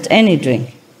don't touch any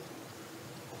drink.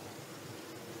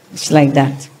 It's like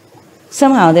that.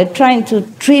 Somehow they're trying to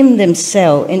trim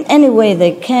themselves in any way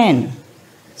they can,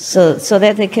 so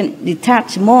that they can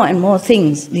detach more and more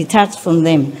things, detach from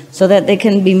them, so that they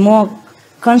can be more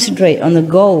concentrate on the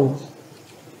goal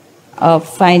of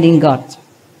finding God.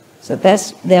 So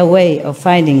that's their way of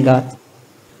finding God.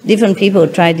 Different people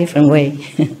try different way.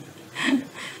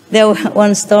 There was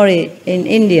one story in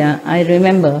India, I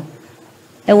remember.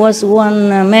 There was one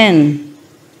man,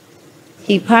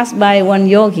 he passed by one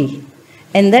yogi,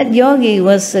 and that yogi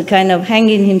was kind of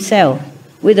hanging himself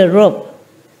with a rope,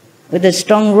 with a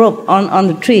strong rope on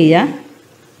the tree, yeah?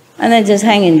 And then just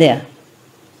hanging there.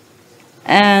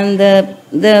 And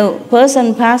the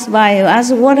person passed by,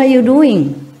 asked, "What are you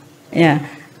doing?" Yeah.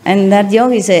 And that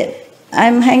yogi said,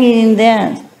 "I'm hanging in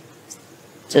there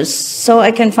just so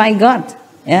I can find God."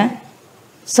 Yeah.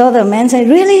 So the man said,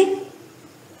 "Really?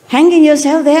 Hanging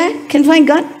yourself there can find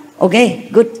God? Okay,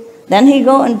 good." Then he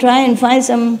go and try and find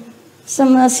some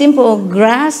simple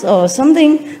grass or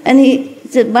something, and he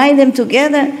said, bind them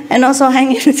together and also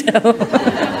hang himself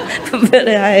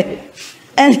very high.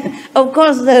 And of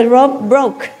course the rope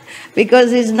broke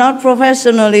because it's not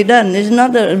professionally done. It's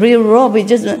not a real rope. He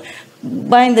just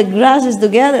bind the grasses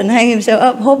together and hang himself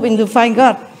up, hoping to find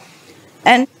God.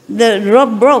 And the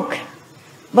rope broke.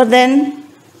 But then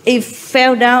he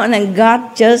fell down and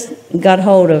God just got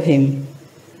hold of him.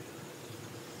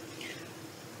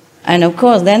 And of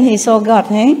course, then he saw God,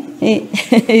 eh?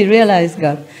 He realized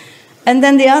God. And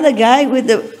then the other guy with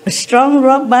the strong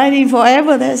rope binding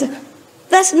forever,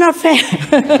 that's not fair.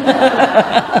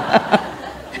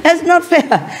 That's not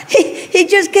fair. He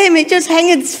just came, he just hung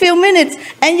a few minutes,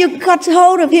 and you got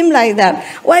hold of him like that.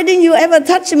 Why didn't you ever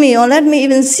touch me or let me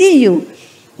even see you?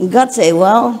 God said,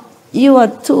 well, you are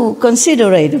too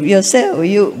considerate of yourself.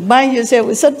 You bind yourself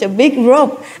with such a big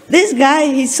rope. This guy,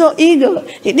 he's so eager.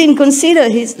 He didn't consider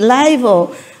his life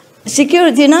or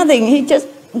security, nothing. He just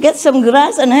gets some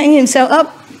grass and hang himself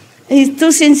up. He's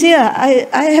too sincere.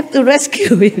 I have to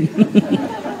rescue him.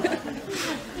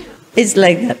 It's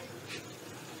like that.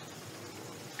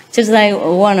 Just like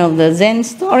one of the Zen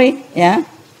story, yeah?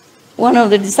 One of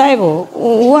the disciples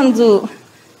want to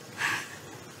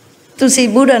see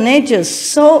Buddha nature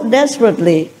so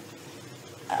desperately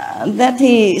that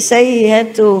he say he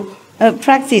had to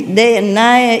practice day and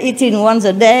night, eating once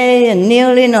a day and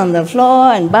kneeling on the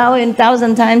floor and bowing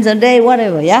 1,000 times a day,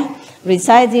 whatever, yeah?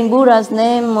 Reciting Buddha's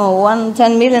name or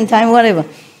 10 million times, whatever.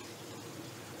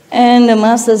 And the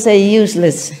master say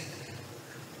useless.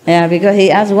 Yeah, because he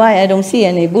asked why I don't see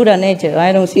any Buddha nature,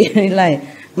 I don't see any light.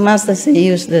 Master say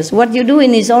useless. What you're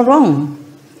doing is all wrong.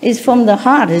 It's from the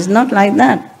heart, it's not like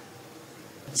that.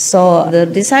 So the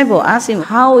disciple asked him,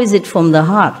 how is it from the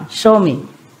heart? Show me.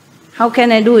 How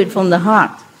can I do it from the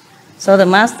heart? So the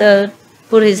master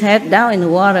put his head down in the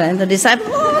water and the disciple,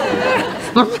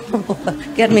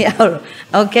 get me out,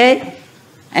 okay?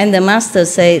 And the master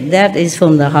said, that is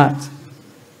from the heart.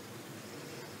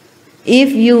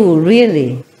 If you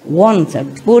really want a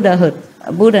Buddhahood,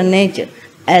 a Buddha nature,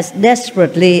 as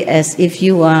desperately as if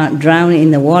you are drowning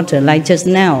in the water, like just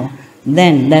now,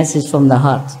 then that is from the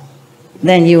heart.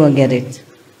 Then you will get it.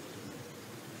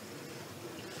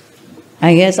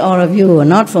 I guess all of you are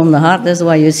not from the heart, that's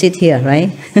why you sit here,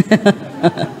 right?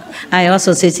 I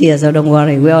also sit here, so don't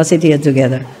worry, we all sit here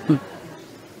together.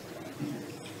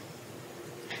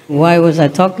 Why was I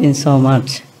talking so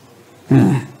much?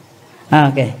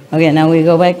 Okay, now we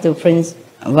go back to Prince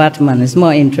Vatman, it's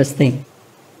more interesting.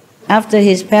 After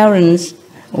his parents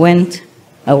went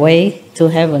away to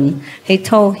heaven, he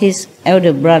told his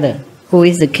elder brother, who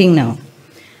is the king now,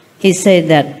 he said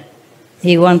that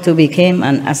he wants to become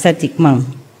an ascetic monk.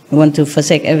 He wants to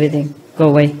forsake everything, go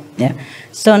away. Yeah.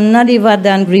 So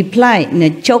Nadivadan replied in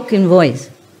a choking voice.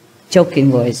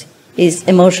 He's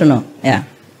emotional. Yeah.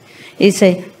 He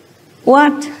said,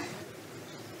 what?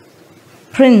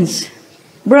 Prince,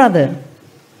 brother,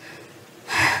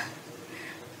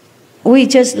 we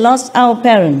just lost our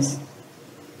parents.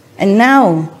 And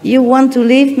now you want to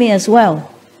leave me as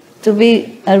well, to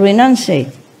be a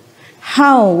renunciate.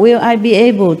 How will I be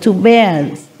able to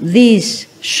bear these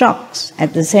shocks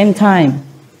at the same time?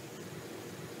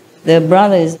 The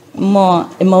brother is more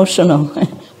emotional,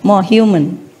 more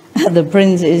human. The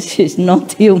prince is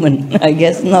not human, I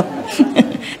guess not.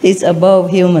 He's above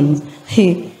humans.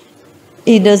 He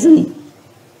doesn't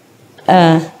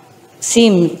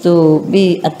seem to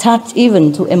be attached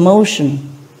even to emotion,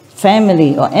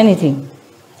 family or anything.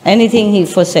 Anything he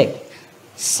forsake.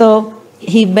 So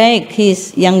he begged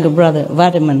his younger brother,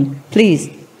 Vataman, please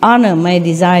honor my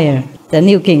desire. The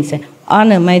new king said,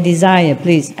 honor my desire,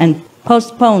 please, and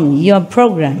postpone your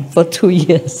program for 2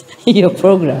 years. Your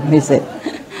program, he said.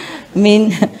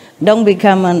 Don't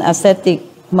become an ascetic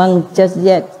monk just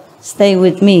yet. Stay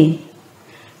with me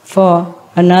for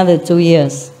another 2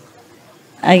 years.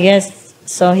 I guess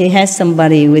so he has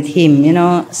somebody with him, you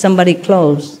know, somebody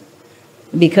close.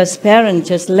 Because parents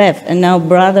just left and now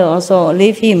brother also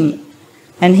leave him.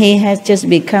 And he has just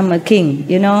become a king,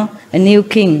 you know, a new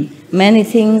king. Many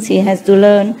things he has to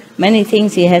learn, many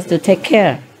things he has to take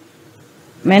care.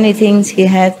 Many things he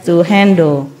has to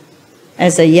handle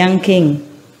as a young king.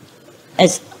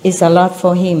 It's a lot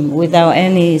for him without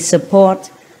any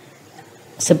supporting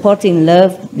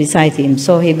love beside him.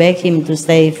 So he begged him to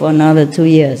stay for another 2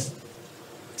 years.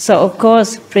 So of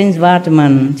course Prince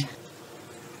Vardhaman,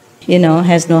 you know,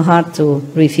 has no heart to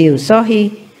refuse. So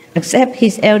he accepted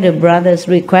his elder brother's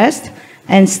request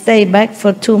and stayed back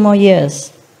for 2 more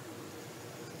years.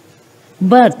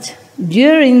 But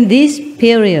during this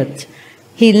period,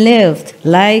 he lived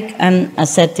like an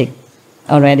ascetic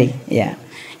already,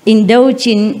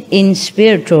 indulging in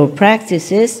spiritual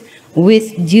practices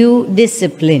with due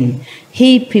discipline.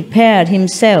 He prepared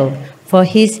himself for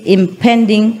his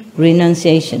impending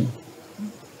renunciation.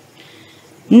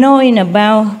 Knowing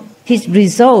about his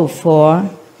resolve for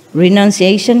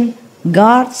renunciation,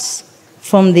 gods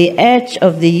from the edge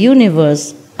of the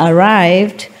universe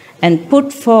arrived and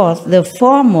put forth the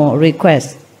formal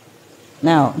request.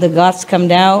 Now, the gods come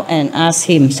down and ask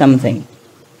him something.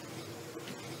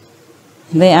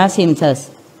 They ask him thus,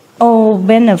 "O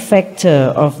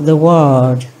benefactor of the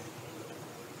world,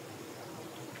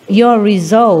 your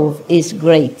resolve is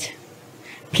great.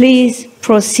 Please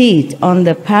proceed on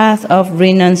the path of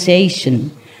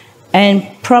renunciation and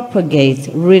propagate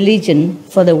religion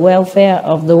for the welfare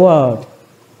of the world."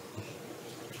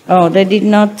 Oh, they did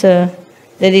not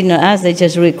ask, they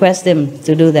just request him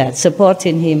to do that,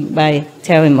 supporting him by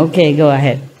telling him, okay, go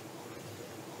ahead.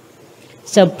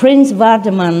 So Prince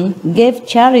Vardhaman gave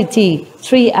charity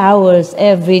 3 hours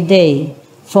every day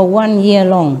for 1 year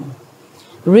long.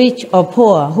 Rich or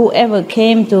poor, whoever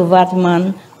came to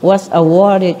Vardhaman was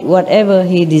awarded whatever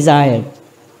he desired.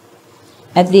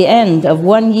 At the end of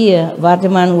 1 year,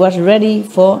 Vardhaman was ready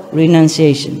for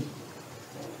renunciation.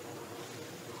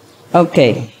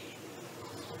 Okay.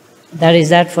 That is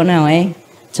that for now, eh?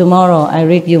 Tomorrow I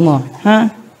read you more, huh?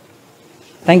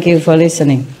 Thank you for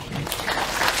listening.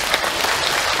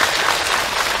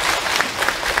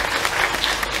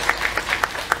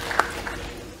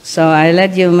 So I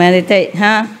let you meditate,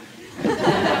 huh?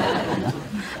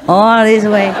 All this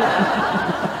way.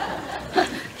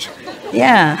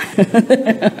 Yeah.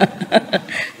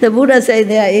 The Buddha said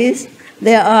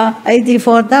there are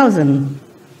 84,000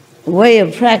 way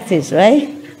of practice,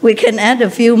 right? We can add a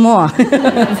few more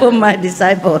for my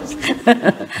disciples.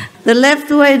 The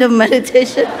left way, the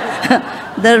meditation,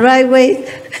 the right way,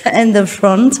 and the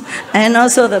front, and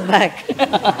also the back.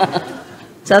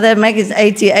 So that makes it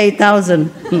 88,000.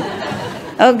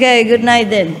 Okay, good night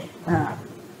then.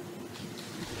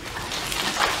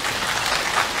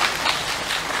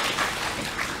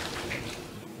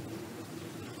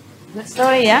 Good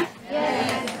story, yeah?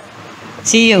 Yes.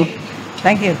 See you.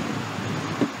 Thank you.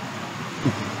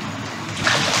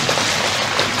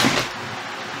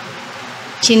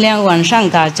 尽量晚上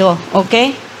打坐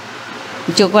 ，OK？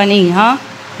 就观音哈，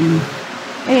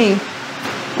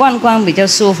观光比较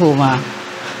舒服嘛，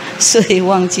所以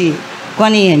忘记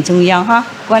观音很重要哈，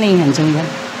观音很重要。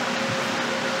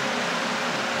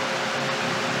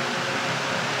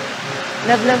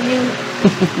Love you 。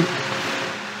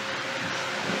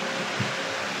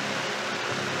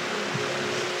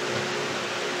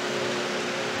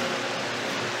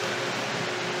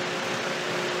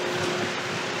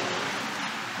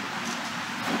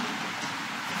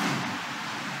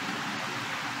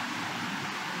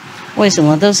为什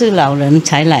么都是老人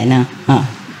才来呢？啊，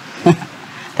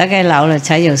大概老了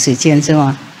才有时间是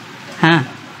吗？哈，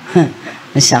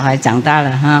小孩长大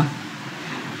了哈，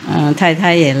太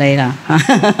太也累了，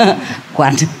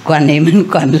管你们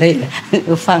管累了，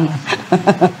就放了。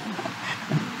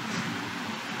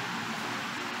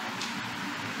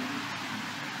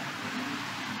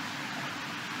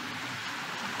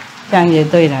这样也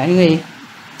对了，因为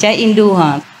在印度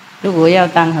哈，如果要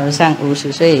当和尚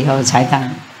，50岁以后才当。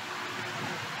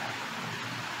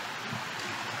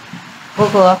不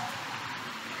过，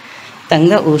等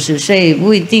到50岁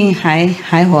不一定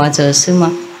还活着，是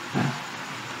吗？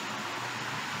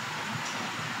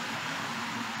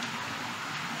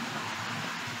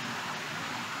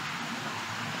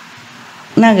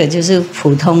那个就是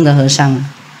普通的和尚。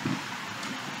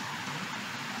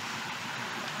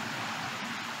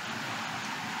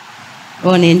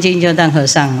我年轻就当和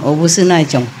尚，我不是那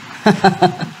种，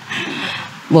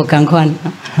我赶快，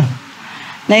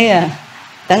那个。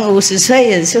等50岁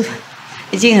也是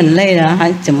已经很累了，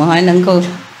怎么还能够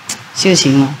修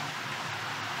行嘛。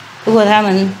如果他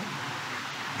们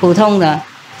普通的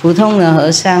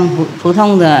和尚，普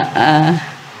通的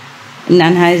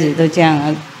男孩子都这样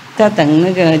啊，要等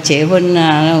那个结婚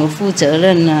啊，然后负责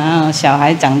任啊，小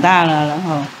孩长大了，然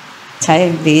后才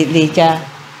离家。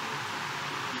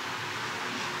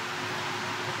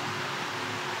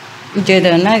我觉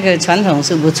得那个传统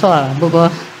是不错了，不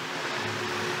过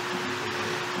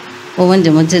我们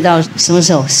怎么知道什么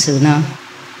时候死呢？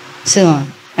是吗？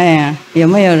哎呀，有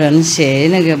没有人写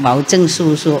那个保证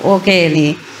书说 OK，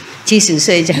 你70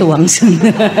岁再往生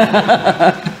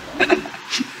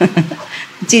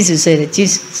？70岁了，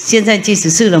现在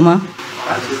74了吗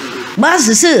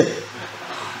？84，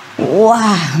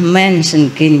哇，mention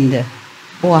的，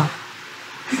哇，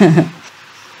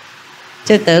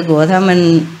在德国他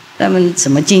们什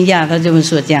么惊讶，他这么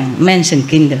说这样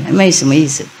mention 的，没什么意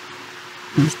思。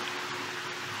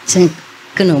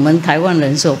跟我们台湾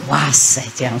人说，哇塞，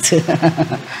这样子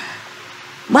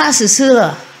，84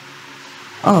了，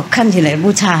哦，看起来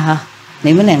不差哈，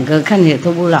你们两个看起来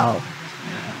都不老。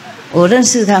我认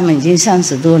识他们已经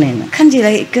30多年了，看起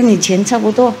来跟以前差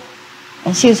不多，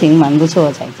修行蛮不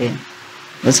错才对，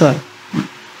不错。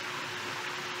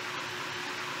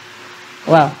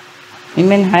哇，你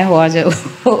们还活着，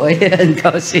我也很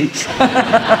高兴。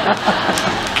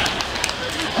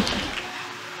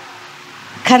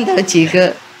看到几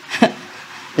个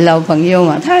老朋友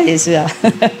嘛，他也是啊。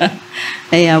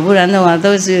哎呀，不然的话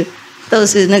都是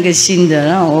那个新的，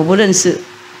然后我不认识，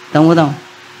懂不懂？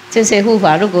这些护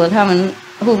法，如果他们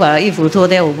护法的衣服脱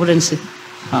掉，我不认识，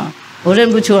啊，我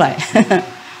认不出来。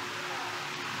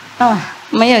啊，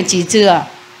没有几只啊，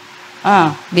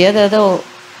啊，别的都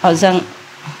好像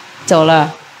走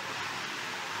了。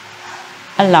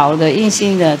啊，老的阴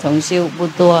性的同修不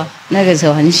多，那个时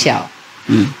候很小，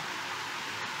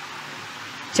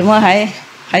怎么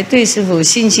还对师父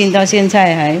信心到现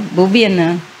在还不变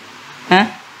呢？啊？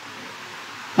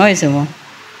为什么？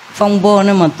风波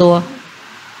那么多，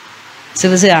是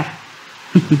不是啊？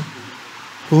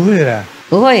不会啦，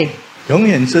不会，永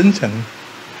远真诚。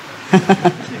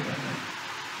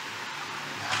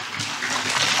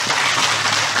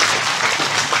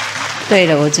对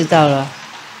了，我知道了。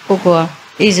不过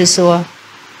一直说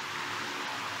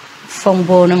风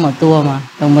波那么多嘛，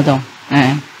懂不懂？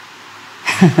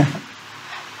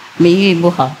名誉不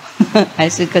好，还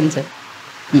是跟着。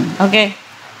OK，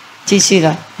 继续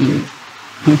了。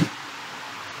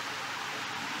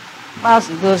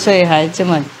80多岁还这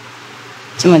么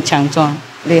强壮，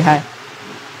厉害。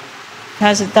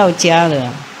他是道家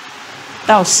的，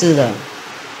道士的，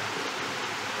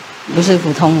不是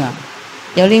普通的。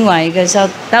有另外一个是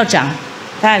道长，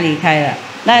他离开了，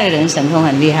那个人神通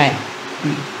很厉害。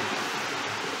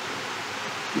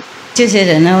这些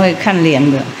人呢会看脸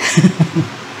的，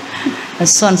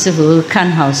算师傅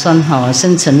看好算好，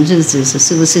生辰日子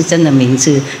是不是真的名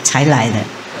字才来的，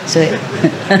所以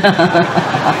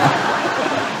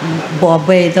卜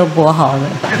杯都卜好了，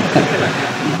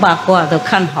八卦都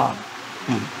看好，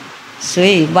所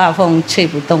以八风吹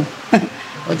不动。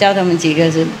我教他们几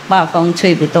个是八风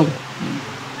吹不动。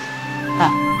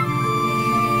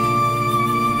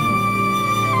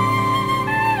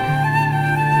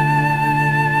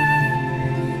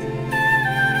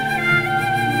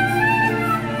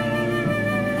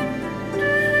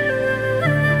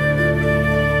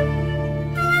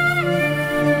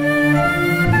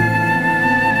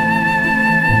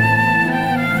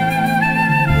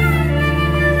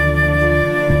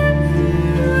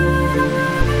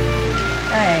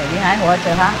活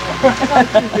着哈，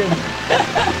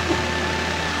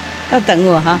要等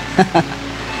我哈。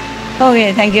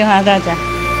OK，Thank you 哈，大家。